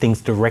terms of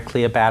things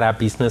directly about our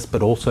business,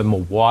 but also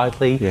more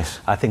widely.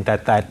 I think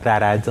that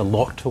adds a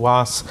lot to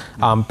us.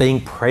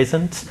 Being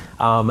present.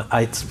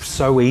 It's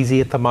so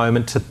easy at the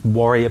moment to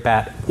worry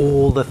about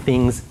all the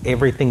things,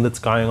 everything that's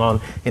going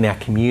on in our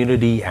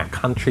community, our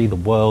country, the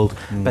world.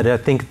 But I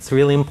think it's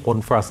really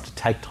important for us to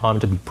take time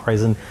to be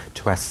present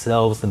to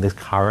ourselves in this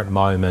current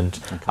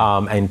moment,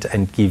 and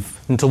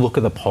to look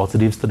at the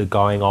positives that are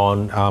going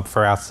on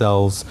for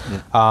ourselves.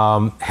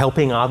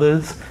 Helping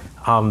others.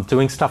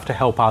 Doing stuff to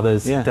help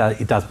others,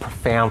 it does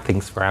profound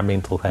things for our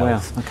mental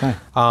health.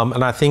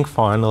 And I think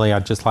finally,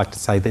 I'd just like to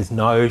say there's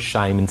no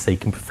shame in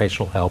seeking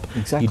professional help.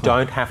 You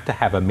don't have to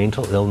have a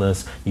mental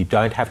illness. You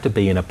don't have to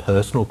be in a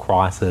personal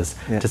crisis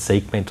to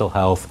seek mental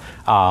health.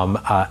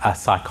 A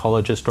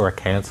psychologist or a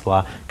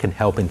counsellor can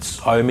help in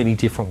so many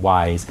different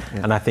ways.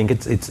 And I think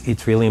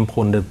it's really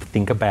important to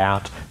think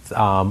about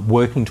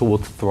working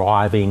towards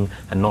thriving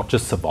and not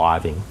just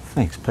surviving.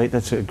 Thanks, Pete.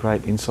 That's a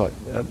great insight.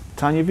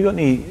 Tanya, have you got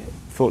any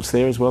thoughts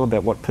there as well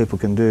about what people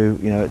can do,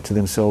 to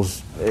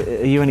themselves?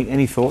 Are you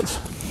any thoughts?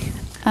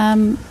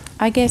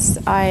 I guess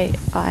I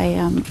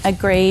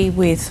agree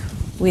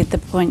with the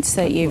points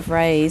that you've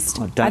raised.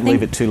 Don't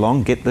leave it too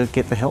long. Get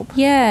the help.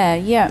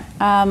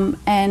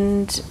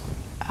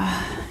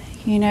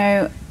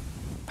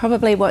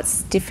 Probably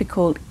what's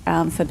difficult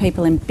for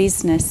people in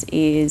business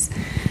is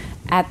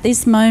at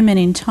this moment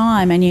in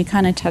time, and you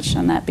kind of touched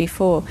on that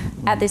before.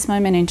 At this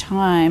moment in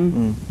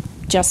time.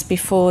 Just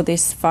before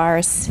this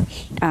virus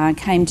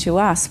came to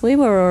us, we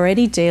were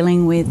already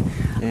dealing with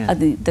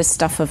the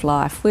stuff of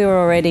life. We were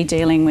already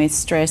dealing with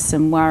stress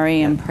and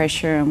worry and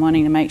pressure and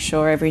wanting to make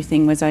sure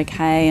everything was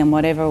okay and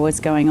whatever was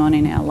going on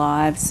in our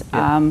lives.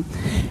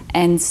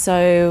 And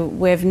so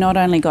we've not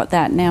only got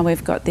that, now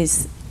we've got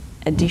this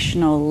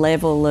additional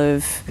level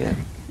of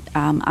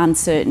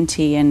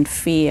uncertainty and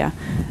fear.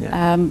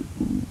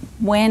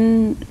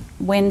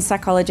 When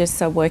psychologists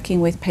are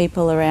working with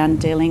people around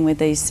dealing with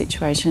these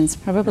situations,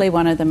 probably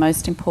one of the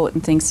most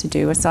important things to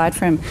do, aside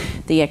from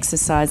the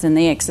exercise, and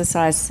the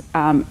exercise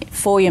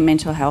for your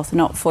mental health,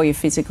 not for your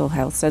physical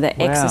health. So the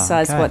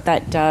exercise, what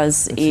that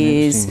does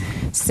is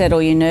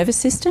settle your nervous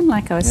system,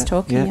 like I was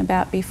talking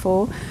about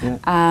before,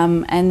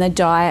 and the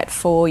diet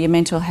for your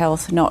mental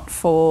health, not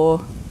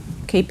for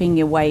keeping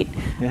your weight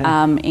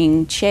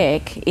in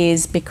check,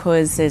 is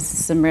because there's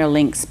some real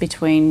links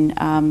between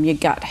your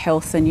gut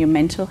health and your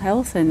mental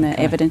health, and the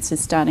evidence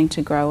is starting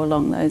to grow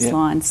along those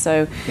lines.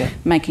 So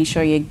making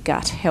sure your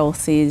gut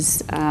health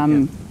is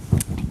optimal,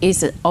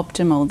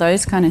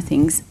 those kind of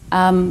things.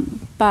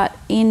 But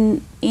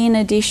in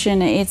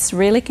addition, it's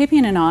really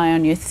keeping an eye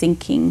on your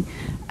thinking.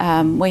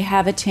 We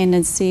have a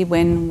tendency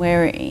when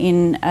we're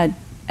in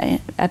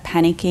a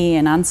panicky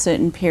and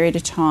uncertain period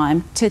of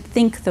time to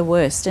think the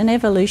worst, and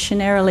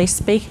evolutionarily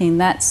speaking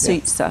that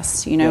suits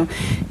us.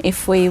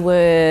 If we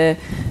were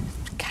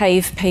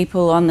cave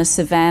people on the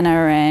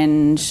savannah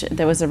and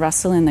there was a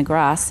rustle in the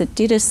grass, it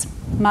did us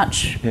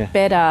much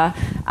better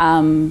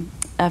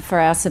for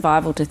our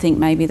survival to think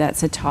maybe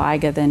that's a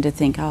tiger than to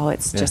think,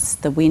 it's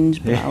just the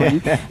wind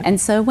blowing. And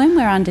so when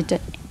we're under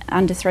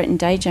threat and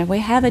danger, we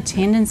have a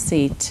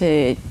tendency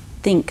to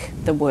think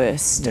the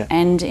worst.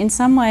 And in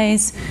some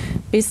ways,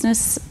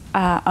 business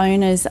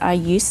owners are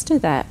used to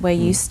that. We're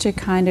used to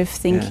kind of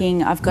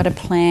thinking, I've got a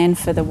plan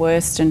for the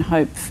worst and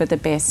hope for the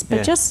best.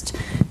 But just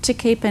to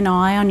keep an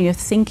eye on your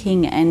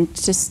thinking and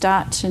to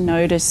start to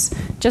notice,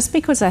 just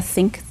because I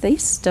think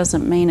this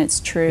doesn't mean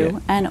it's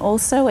true. And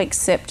also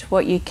accept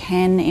what you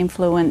can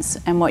influence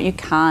and what you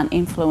can't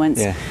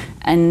influence.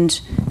 And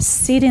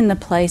sit in the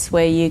place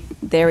where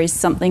there is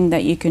something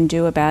that you can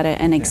do about it,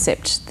 and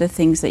accept the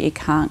things that you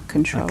can't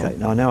control. Okay,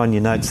 now I know on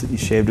your notes that you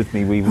shared with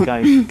me, we were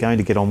going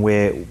to get on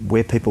where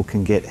people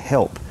can get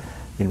help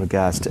in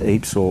regards to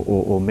EAPS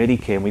or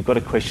Medicare. And we've got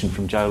a question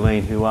from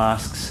Jolene who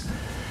asks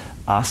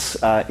us,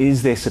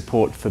 is there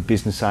support for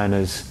business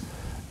owners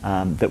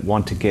that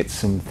want to get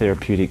some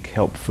therapeutic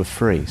help for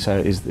free? So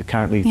is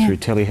currently through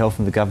telehealth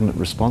and the government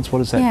response, what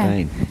does that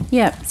mean?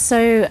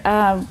 So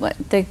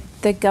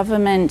the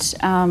government,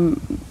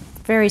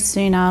 very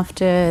soon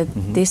after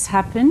this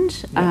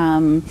happened,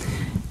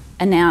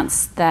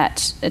 announced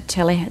that a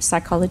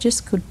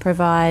telepsychologist could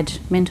provide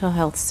mental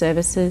health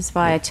services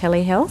via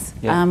telehealth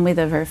with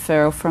a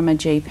referral from a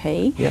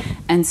GP.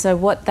 And so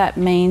what that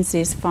means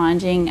is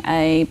finding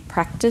a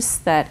practice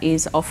that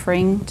is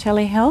offering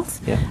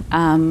telehealth,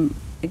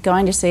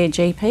 going to see a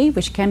GP,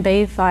 which can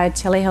be via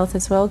telehealth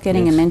as well,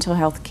 getting a mental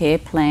health care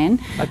plan,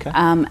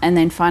 and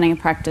then finding a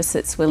practice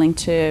that's willing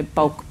to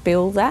bulk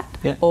bill that,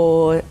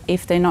 or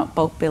if they're not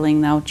bulk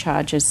billing, they'll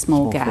charge a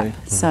small gap.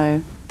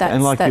 So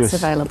that's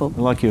available.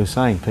 Like you were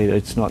saying, Peter,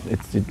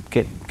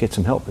 get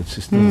some help. It's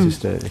just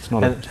it's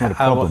not a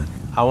problem.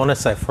 I want to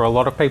say for a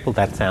lot of people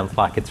that sounds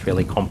like it's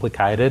really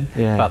complicated,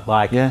 but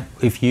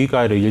if you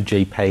go to your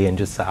GP and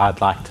just say,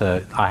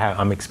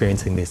 I'm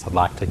experiencing this, I'd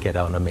like to get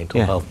on a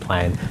mental health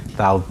plan,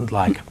 they'll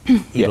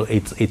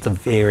it's a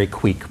very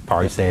quick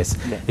process.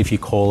 If you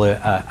call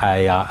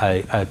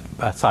a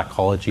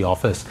psychology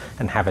office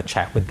and have a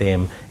chat with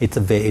them, it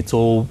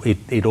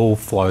all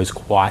flows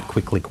quite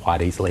quickly,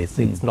 quite easily.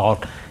 It's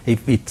not.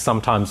 It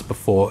sometimes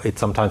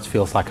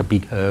feels like a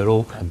big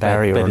hurdle, a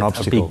barrier, or an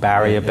obstacle, a big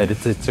barrier, but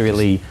it's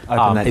really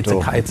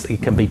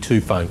it can be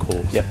 2 phone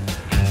calls. Yep.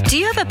 Do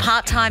you have a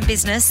part-time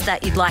business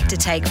that you'd like to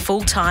take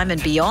full-time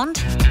and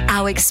beyond?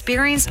 Our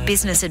experienced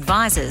business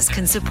advisors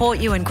can support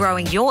you in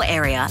growing your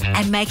area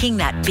and making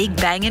that big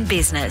bang in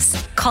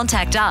business.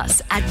 Contact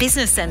us at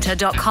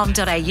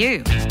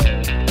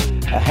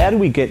businesscentre.com.au. How do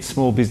we get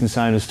small business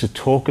owners to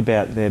talk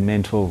about their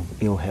mental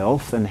ill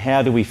health, and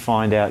how do we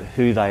find out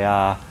who they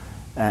are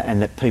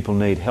and that people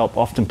need help?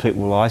 Often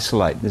people will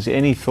isolate. Is there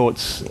any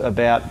thoughts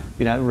about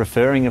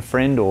referring a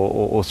friend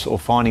or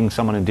finding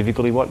someone in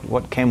difficulty?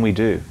 What can we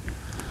do?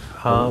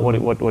 What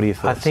are your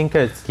thoughts? I think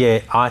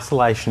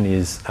isolation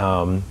is,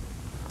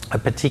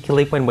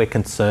 particularly when we're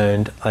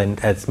concerned, and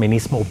as many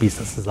small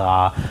businesses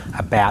are,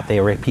 about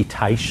their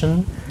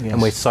reputation,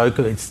 and we're so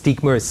good.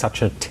 Stigma is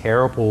such a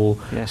terrible,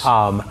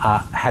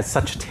 has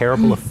such a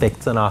terrible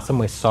effect on us, and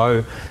we're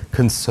so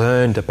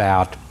concerned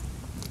about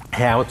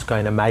how it's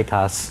going to make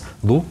us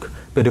look.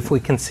 But if we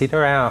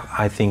consider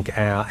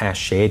our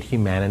shared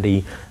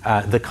humanity,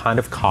 the kind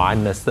of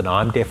kindness that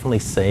I'm definitely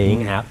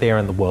seeing out there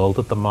in the world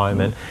at the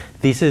moment,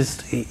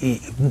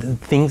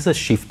 things are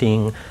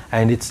shifting,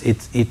 and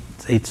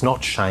it's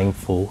not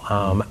shameful.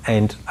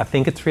 And I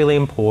think it's really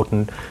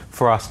important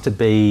for us to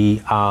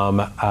be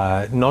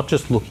not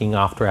just looking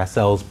after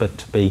ourselves, but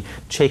to be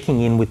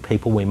checking in with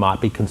people we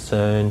might be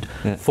concerned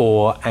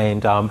for,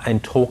 and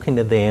talking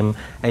to them.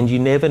 And you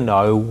never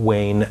know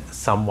when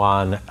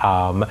someone,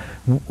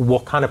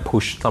 what kind of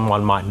push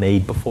someone might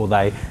need before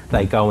they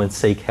go and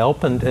seek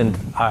help. And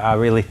I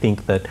really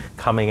think that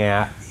coming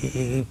out,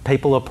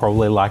 people are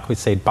probably, like we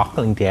said,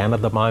 buckling down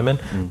at the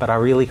moment, but I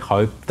really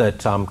hope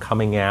that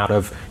coming out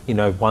of,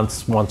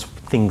 once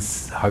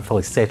things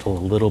hopefully settle a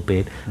little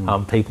bit,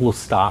 people will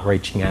start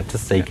reaching out to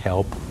seek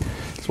help.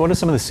 So what are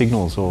some of the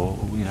signals, or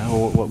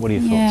what are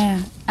your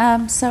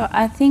thoughts? So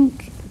I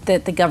think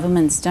that the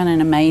government's done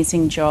an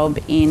amazing job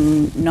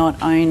in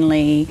not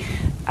only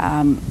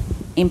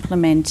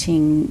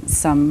implementing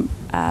some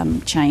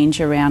change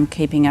around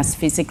keeping us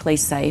physically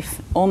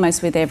safe.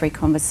 Almost with every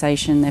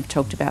conversation they've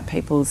talked about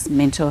people's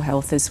mental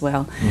health as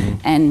well.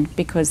 And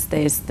because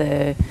there's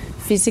the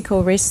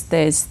physical risk,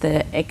 there's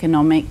the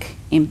economic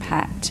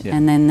impact,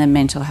 and then the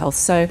mental health.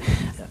 So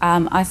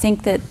I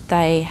think that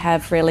they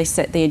have really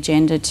set the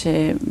agenda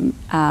to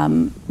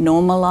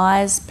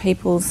normalise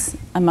people's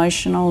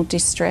emotional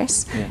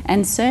distress.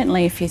 And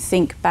certainly if you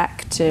think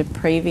back to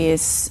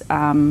previous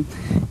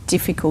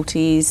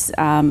difficulties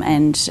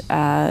and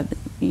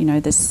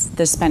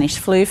the Spanish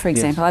flu, for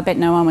example, I bet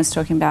no one was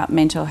talking about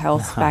mental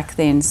health back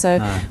then. So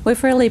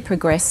we've really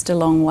progressed a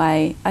long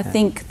way. I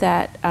think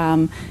that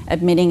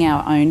admitting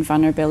our own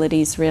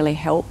vulnerabilities really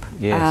help.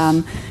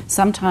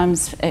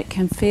 Sometimes it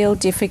can feel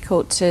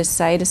difficult to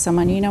say to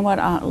someone, you know what,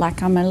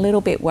 I'm a little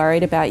bit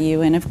worried about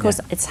you. And of course,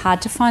 it's hard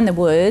to find the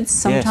words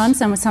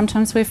sometimes, and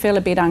sometimes we feel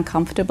a bit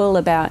uncomfortable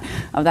about,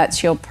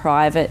 that's your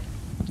private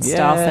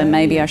stuff, and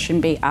maybe I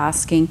shouldn't be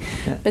asking.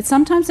 But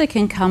sometimes it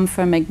can come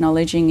from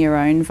acknowledging your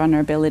own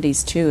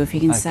vulnerabilities too. If you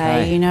can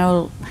say,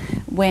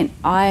 when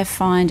I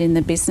find in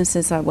the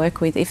businesses I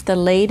work with, if the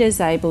leader's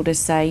able to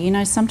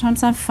say,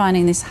 sometimes I'm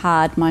finding this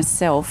hard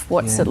myself,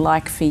 what's it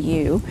like for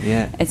you?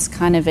 It's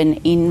kind of an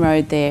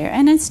inroad there,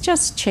 and it's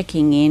just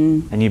checking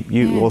in. And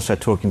you also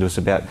talking to us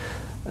about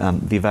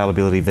the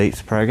availability of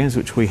VEEPS programs,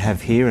 which we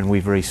have here, and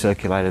we've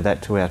recirculated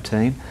that to our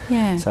team.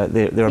 So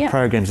there are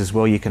programs as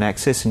well you can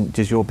access, and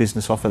does your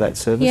business offer that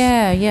service?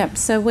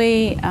 So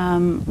we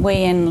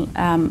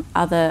and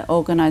other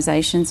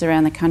organisations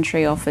around the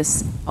country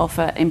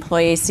offer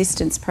employee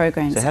assistance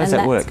programs. So how does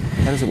that work?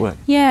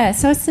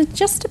 So it's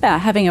just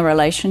about having a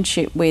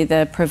relationship with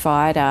a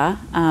provider,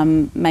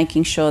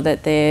 making sure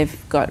that they've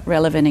got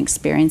relevant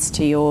experience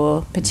to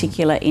your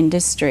particular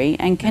industry,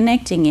 and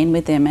connecting in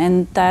with them,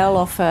 and they'll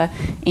offer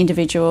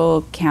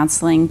individual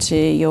counselling to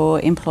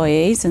your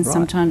employees, and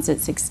sometimes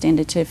it's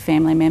extended to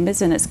family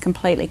members, and it's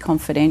completely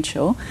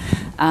confidential.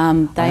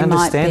 I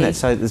understand that,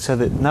 so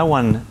that no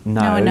one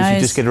knows. You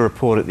just get a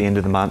report at the end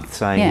of the month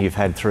saying you've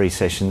had 3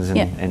 sessions,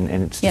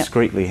 and it's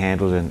discreetly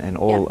handled, and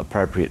all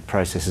appropriate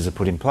processes are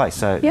put in place.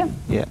 So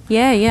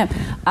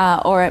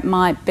or it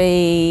might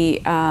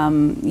be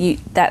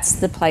that's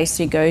the place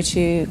you go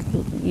to.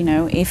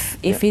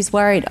 If he's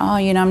worried,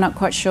 I'm not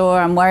quite sure,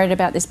 I'm worried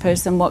about this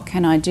person, what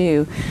can I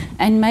do?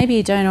 And maybe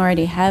you don't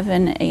already have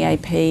an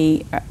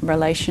EAP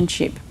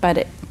relationship, but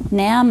it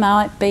now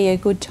might be a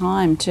good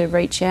time to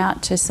reach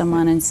out to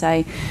someone and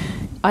say,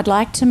 I'd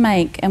like to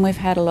make, and we've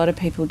had a lot of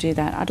people do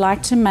that, I'd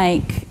like to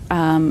make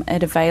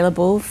it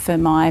available for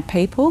my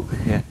people,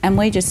 Yeah. and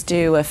we just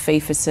do a fee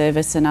for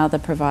service, and other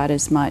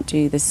providers might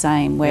do the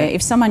same, where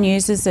if someone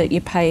uses it, you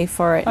pay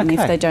for it, and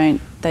if they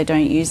don't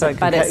use So it.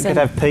 But it could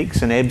have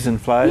peaks and ebbs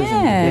and flows.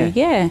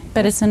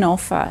 But it's an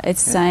offer.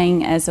 It's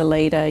saying, as a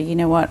leader, you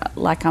know what,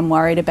 like, I'm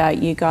worried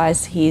about you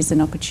guys, here's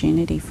an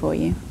opportunity for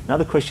you.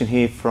 Another question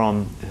here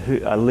from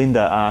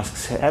Linda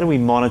asks, how do we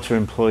monitor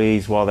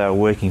employees while they're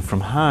working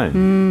from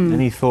home?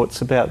 Any thoughts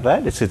about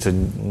that? It's a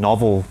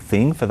novel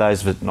thing for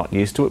those that are not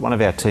used to it. One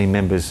of our team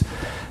members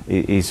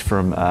is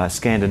from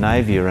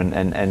Scandinavia,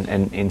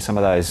 and in some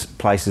of those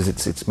places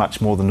it's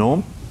much more the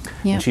norm.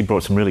 Yep. And she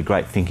brought some really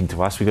great thinking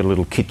to us. We've got a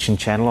little kitchen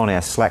channel on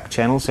our Slack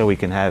channel so we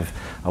can have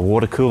a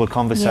water cooler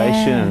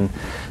conversation, and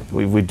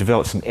we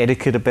developed some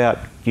etiquette about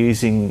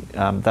using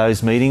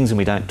those meetings, and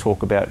we don't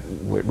talk about,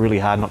 we're really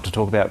hard not to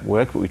talk about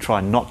work, but we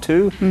try not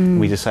to.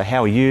 We just say,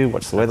 how are you?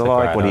 What's the weather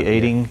like? What are you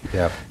eating?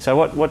 Yeah. So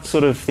what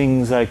sort of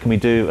things can we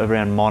do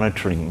around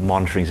monitoring?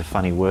 Monitoring is a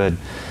funny word.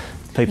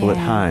 People at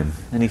home.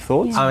 Any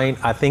thoughts? I mean,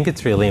 I think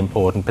it's really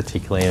important,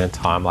 particularly in a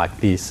time like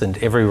this, and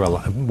every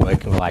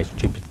working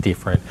relationship is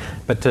different,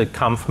 but to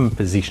come from a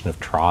position of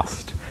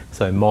trust.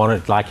 So,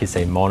 like you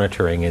say,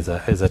 monitoring is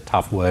a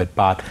tough word,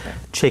 but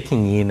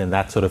checking in and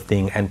that sort of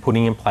thing, and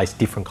putting in place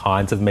different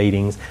kinds of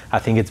meetings. I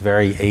think it's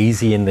very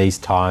easy in these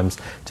times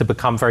to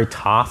become very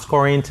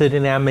task-oriented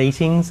in our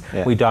meetings.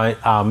 Yeah. We don't.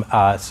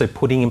 So,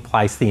 putting in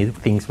place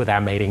things with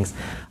our meetings,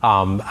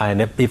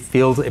 and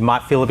it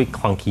might feel a bit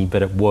clunky,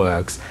 but it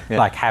works. Yeah.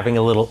 Like having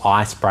a little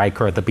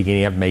icebreaker at the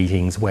beginning of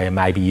meetings where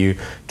maybe you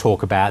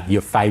talk about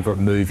your favourite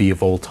movie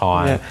of all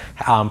time.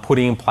 Yeah.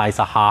 Putting in place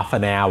a half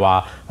an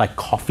hour like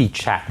coffee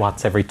chat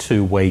once every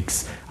 2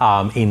 weeks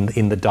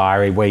in the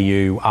diary, where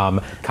you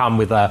come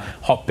with a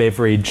hot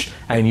beverage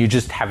and you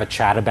just have a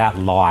chat about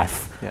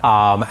life.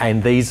 Yeah.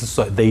 And these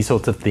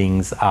sorts of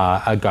things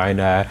are going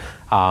to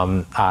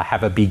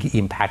have a big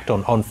impact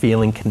on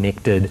feeling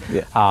connected,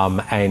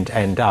 and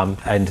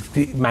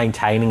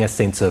maintaining a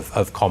sense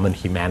of common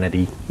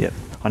humanity. Yep.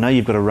 I know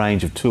you've got a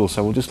range of tools,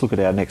 so we'll just look at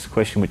our next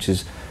question, which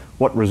is,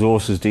 what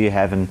resources do you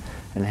have, and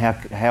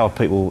how are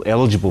people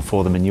eligible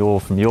for them from your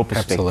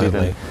perspective?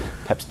 Absolutely. And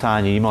perhaps,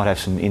 Tanya, you might have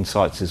some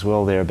insights as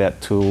well there about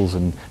tools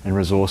and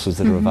resources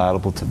that are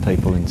available to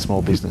people in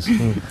small business.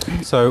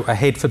 So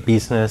Ahead for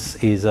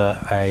Business is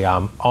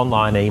a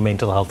online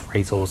e-mental health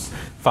resource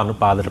funded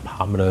by the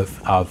Department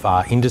of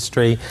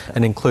Industry,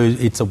 and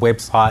it's a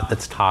website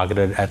that's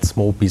targeted at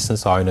small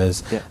business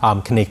owners,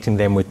 connecting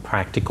them with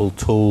practical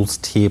tools,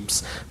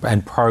 tips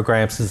and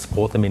programs to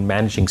support them in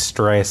managing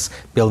stress,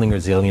 building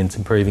resilience,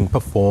 improving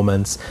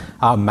performance,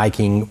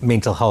 making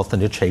mental health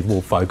an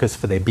achievable focus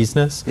for their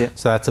business.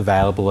 So that's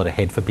available at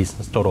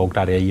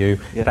aheadforbusiness.org.au.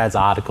 It has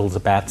articles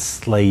about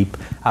sleep,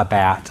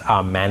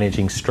 about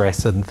managing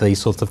stress and these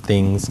sorts of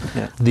things.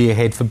 The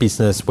Ahead for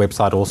Business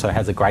website also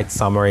has a great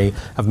summary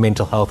of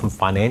mental health and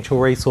financial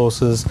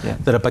resources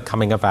that are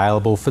becoming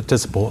available to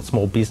support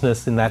small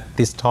business in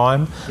this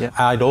time.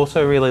 I'd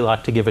also really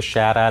like to give a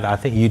shout out, I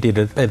think you did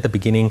it at the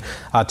beginning,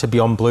 to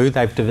Beyond Blue.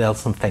 They've developed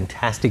some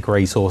fantastic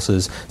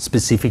resources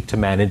specific to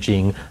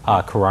managing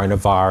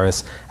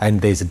coronavirus,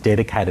 and there's a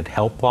dedicated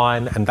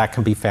helpline, and that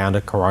can be found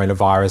at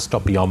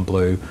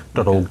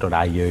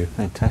coronavirus.beyondblue.org.au.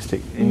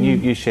 Fantastic. And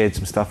you shared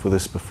some stuff with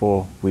us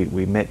before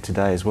we met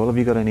today as well. Have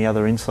you got any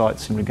other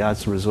insights in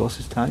regards to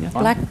resources, Tanya?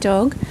 Black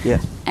Dog.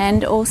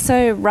 And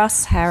also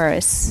Russ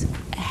Harris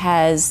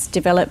has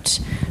developed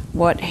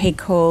what he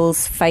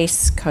calls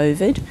Face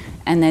COVID,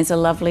 and there's a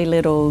lovely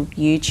little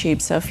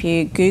YouTube. So if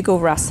you Google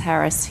Russ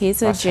Harris,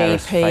 he's a GP.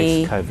 Harris,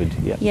 Face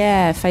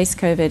COVID, Face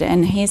COVID.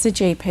 And he's a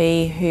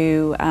GP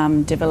who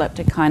developed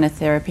a kind of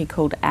therapy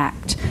called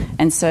ACT.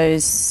 And so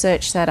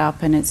search that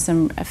up, and it's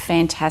a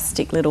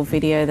fantastic little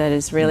video that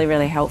is really,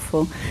 really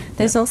helpful.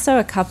 There's also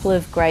a couple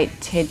of great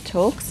TED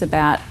Talks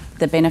about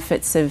the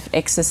benefits of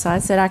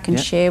exercise that I can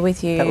share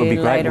with you later on. That would be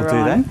great. We'll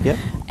do that.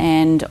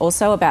 And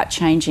also about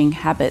changing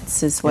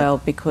habits as well,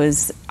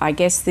 because I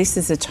guess this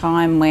is a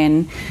time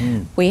when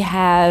we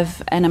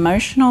have an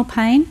emotional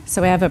pain.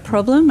 So we have a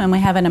problem and we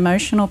have an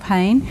emotional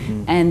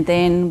pain, and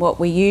then what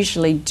we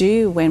usually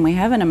do when we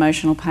have an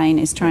emotional pain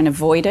is try and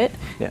avoid it.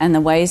 And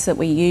the ways that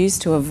we use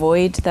to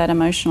avoid that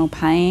emotional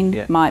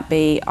pain might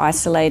be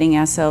isolating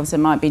ourselves, it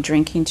might be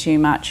drinking too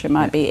much, it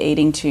might be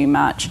eating too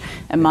much,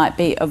 it might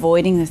be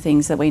avoiding the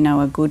things that we know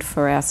are good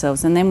for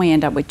ourselves, and then we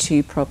end up with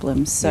two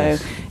problems. So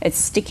it's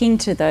sticking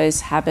to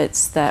those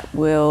habits that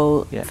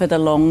will, for the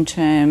long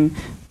term,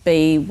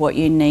 be what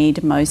you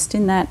need most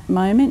in that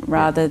moment,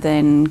 rather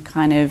than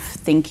kind of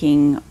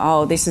thinking,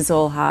 oh, this is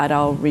all hard,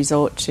 I'll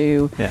resort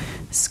to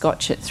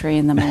scotch at 3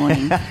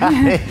 a.m.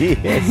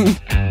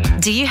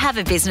 Do you have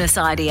a business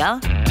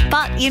idea,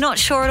 but you're not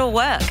sure it'll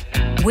work?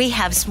 We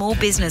have small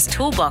business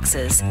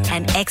toolboxes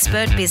and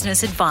expert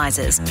business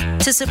advisors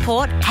to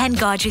support and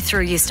guide you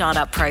through your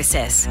startup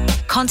process.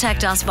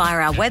 Contact us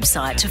via our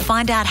website to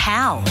find out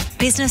how.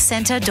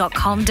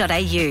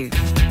 businesscentre.com.au.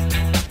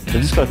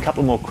 We've just got a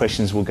couple more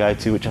questions we'll go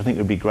to, which I think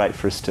would be great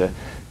for us to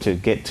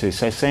get to.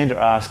 So Sandra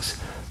asks,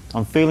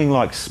 I'm feeling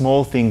like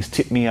small things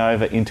tip me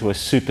over into a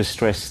super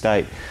stressed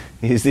state.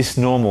 Is this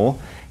normal?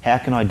 How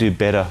can I do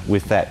better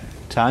with that?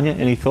 Tanya,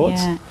 any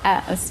thoughts?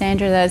 Yeah,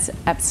 Sandra, that's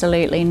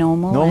absolutely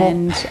normal.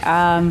 And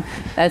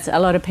that's a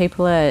lot of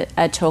people are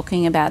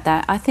talking about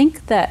that. I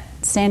think that,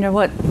 Sandra,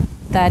 what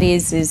that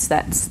is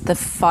that's the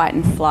fight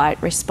and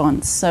flight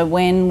response. So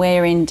when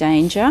we're in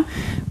danger,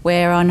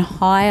 we're on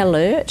high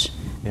alert.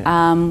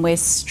 We're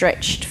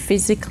stretched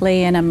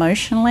physically and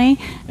emotionally,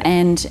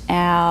 and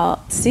our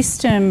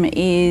system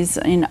is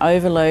in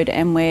overload,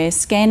 and we're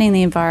scanning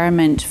the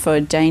environment for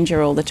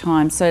danger all the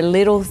time. So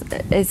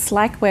it's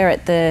like we're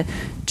at the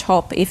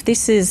top. If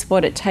this is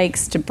what it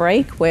takes to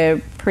break,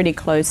 we're pretty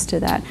close to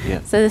that.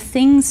 So the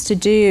things to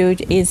do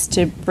is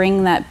to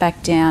bring that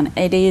back down.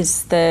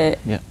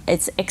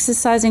 It's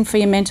exercising for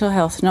your mental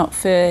health, not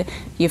for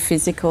your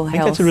physical health. I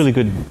think that's a really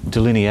good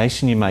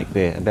delineation you make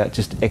there about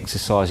just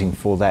exercising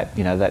for that,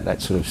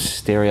 that sort of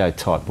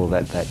stereotype or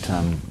that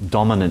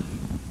dominant,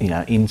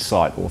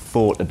 insight or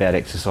thought about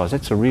exercise.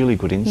 That's a really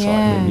good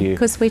insight. Yeah,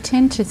 because we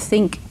tend to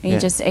think you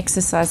just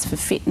exercise for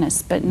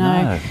fitness, but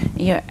no.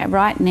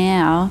 Right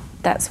now,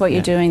 that's what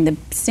you're doing. The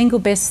single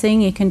best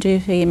thing you can do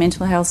for your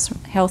mental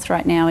health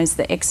right now is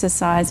the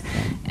exercise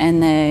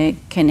and the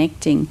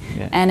connecting.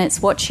 And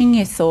it's watching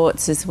your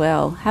thoughts as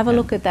well. Have a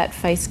look at that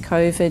Face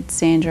COVID,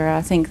 Sandra.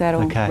 I think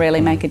that'll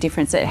really make a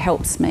difference. It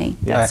helps me,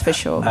 that's for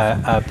sure.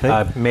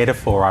 A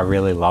metaphor I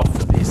really love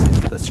for this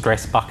is the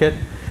stress bucket.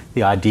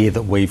 The idea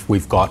that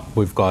we've got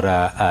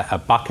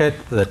a bucket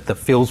that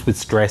fills with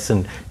stress,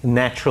 and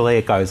naturally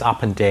it goes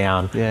up and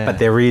down, but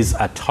there is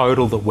a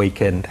total that we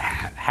can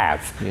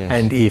have.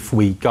 And if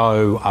we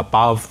go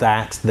above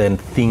that, then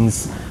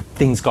things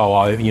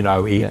go over.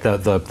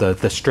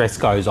 The stress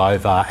goes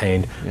over,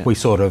 and we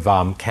sort of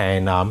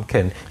can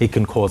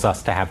cause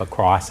us to have a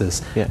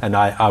crisis. And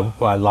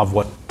I love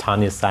what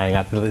Tanya's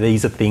saying.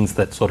 These are things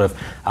that sort of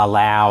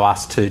allow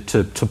us to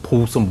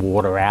pull some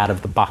water out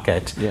of the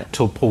bucket,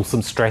 to pull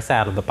some stress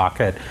out of the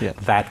bucket.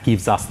 That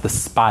gives us the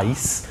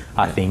space,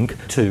 I think,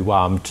 to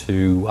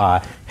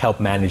help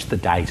manage the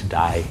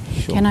day-to-day.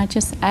 Can I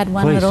just add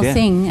one little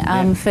thing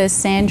for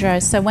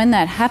Sandra? So when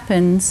that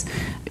happens,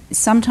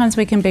 sometimes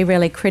we can be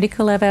really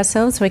critical of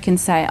ourselves. We can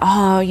say,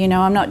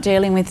 I'm not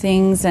dealing with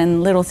things,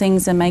 and little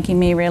things are making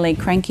me really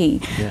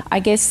cranky. I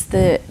guess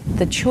the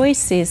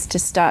choice is to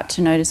start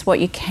to notice what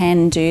you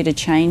can do to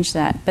change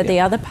that. But the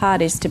other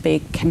part is to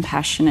be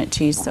compassionate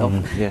to yourself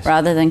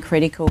rather than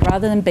critical,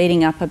 rather than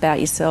beating up about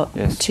yourself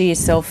to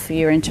yourself for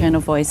your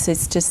internal voice.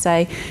 Is to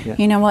say,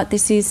 you know what,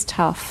 this is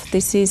tough,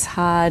 this is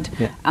hard,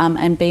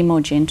 and be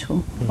more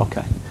gentle.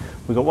 Okay.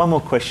 We've got one more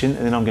question,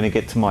 and then I'm going to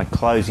get to my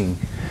closing.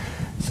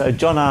 So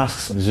John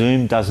asks,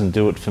 Zoom doesn't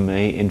do it for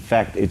me. In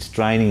fact, it's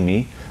draining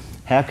me.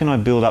 How can I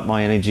build up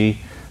my energy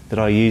that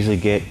I usually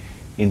get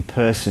in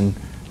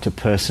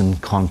person-to-person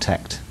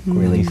contact?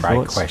 Really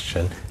great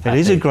question. It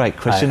is a great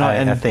question.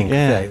 I think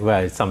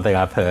that, something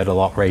I've heard a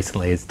lot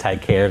recently is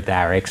take care of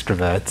our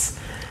extroverts.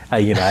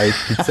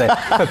 It's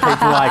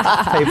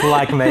for people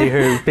like me who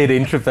are a bit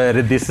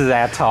introverted, this is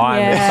our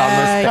time in some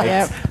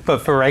respects.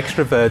 But for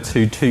extroverts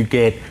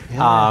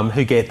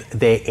who get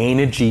their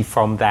energy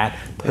from that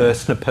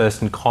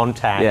person-to-person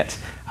contact,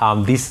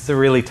 this is a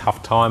really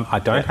tough time. I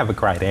don't have a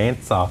great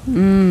answer.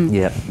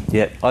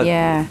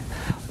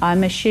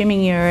 I'm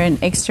assuming you're an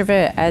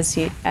extrovert,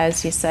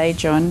 as you say,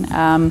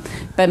 John.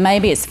 But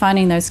maybe it's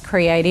finding those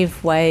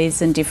creative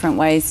ways and different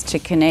ways to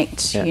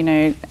connect.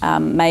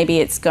 Maybe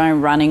it's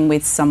going running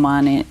with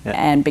someone,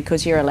 and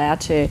because you're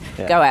allowed to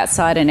go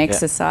outside and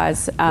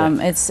exercise,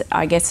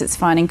 I guess it's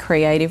finding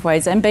creative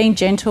ways and being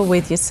gentle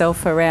with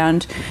yourself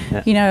around.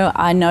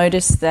 I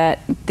noticed that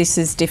this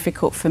is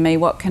difficult for me.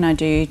 What can I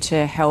do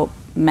to help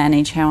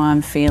manage how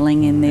I'm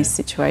feeling in this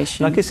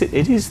situation? I guess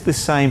it is the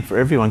same for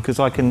everyone, because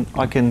I can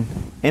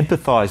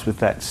empathise with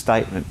that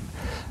statement.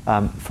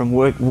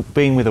 From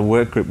being with a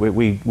work group,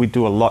 we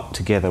do a lot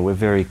together. We're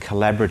very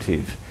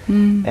collaborative,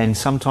 and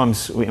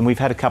sometimes we've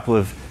had a couple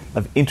of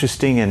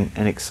interesting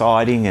and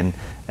exciting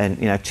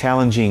and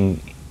challenging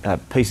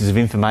pieces of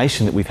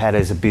information that we've had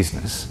as a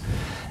business,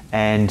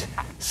 and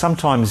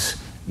sometimes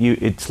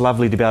it's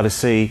lovely to be able to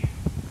see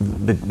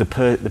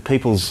the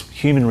people's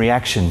human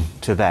reaction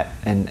to that,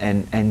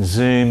 and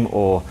Zoom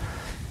or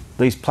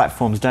these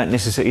platforms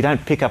you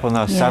don't pick up on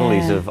those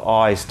subtleties of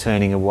eyes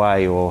turning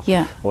away or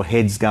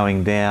heads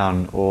going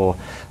down or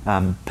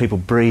people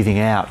breathing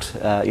out,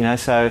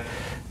 so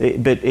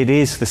but it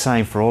is the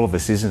same for all of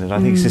us, isn't it? I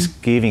think it's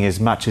just giving as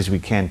much as we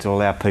can to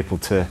allow people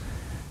to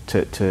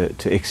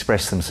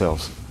express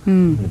themselves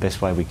in the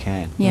best way we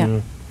can.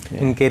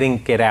 And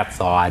get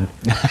outside.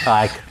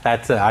 I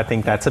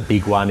think that's a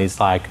big one, is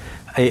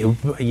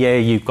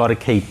you've got to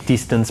keep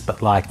distance,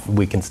 but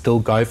we can still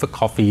go for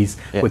coffees,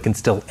 we can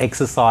still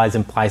exercise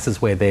in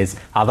places where there's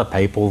other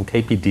people,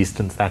 keep your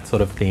distance, that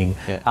sort of thing.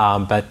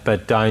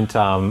 But don't,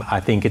 I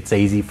think it's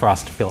easy for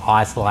us to feel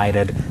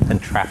isolated and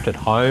trapped at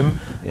home.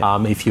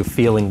 If you're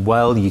feeling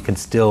well, you can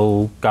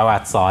still go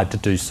outside to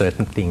do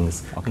certain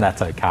things, and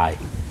that's okay.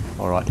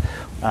 All right.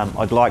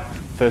 I'd like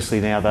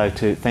firstly now, though,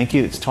 to thank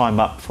you. It's time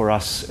up for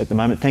us at the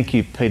moment. Thank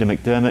you, Peter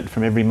McDermott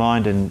from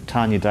Everymind and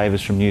Tanya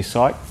Davis from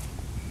Newsight.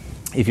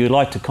 If you would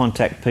like to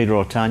contact Peter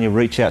or Tanya,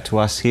 reach out to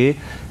us here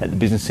at the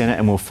Business Centre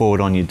and we'll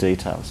forward on your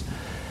details.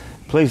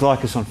 Please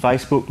like us on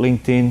Facebook,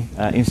 LinkedIn,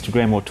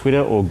 Instagram or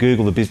Twitter, or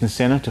Google the Business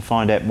Centre to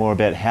find out more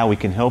about how we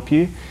can help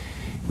you.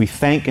 We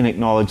thank and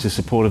acknowledge the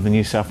support of the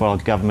New South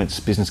Wales Government's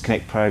Business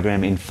Connect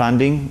program in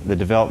funding the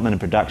development and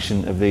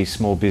production of these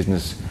small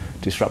business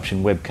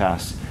disruption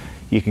webcasts.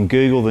 You can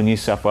Google the New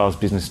South Wales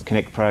Business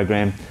Connect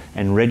program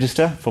and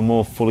register for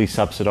more fully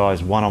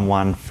subsidised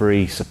one-on-one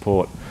free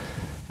support.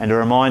 And a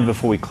reminder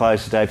before we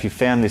close today, if you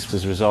found this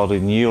has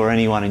resulted in you or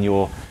anyone in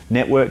your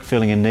network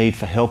feeling a need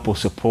for help or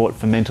support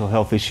for mental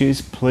health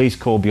issues, please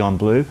call Beyond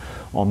Blue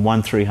on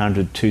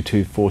 1300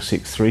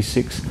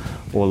 224636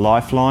 or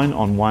Lifeline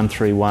on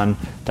 131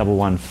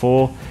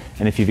 114.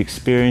 And if you've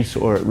experienced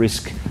or at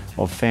risk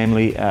of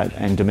family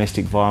and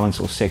domestic violence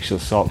or sexual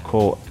assault,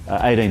 call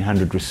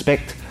 1800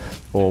 RESPECT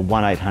or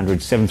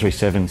 1800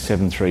 737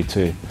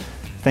 732.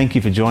 Thank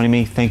you for joining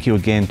me. Thank you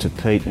again to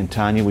Pete and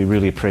Tanya. We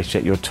really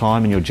appreciate your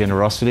time and your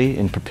generosity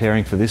in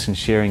preparing for this and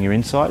sharing your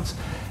insights.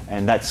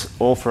 And that's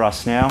all for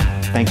us now.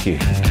 Thank you.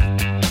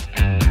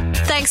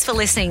 Thanks for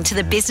listening to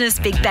the Business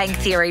Big Bang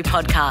Theory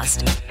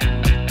podcast.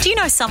 Do you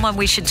know someone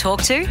we should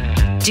talk to?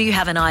 Do you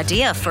have an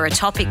idea for a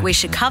topic we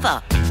should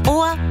cover?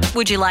 Or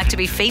would you like to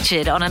be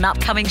featured on an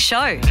upcoming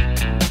show?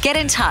 Get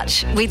in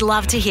touch. We'd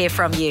love to hear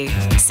from you.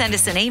 Send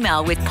us an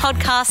email with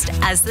podcast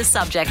as the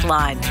subject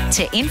line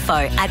to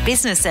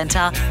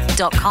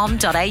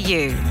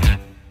info@businesscentre.com.au.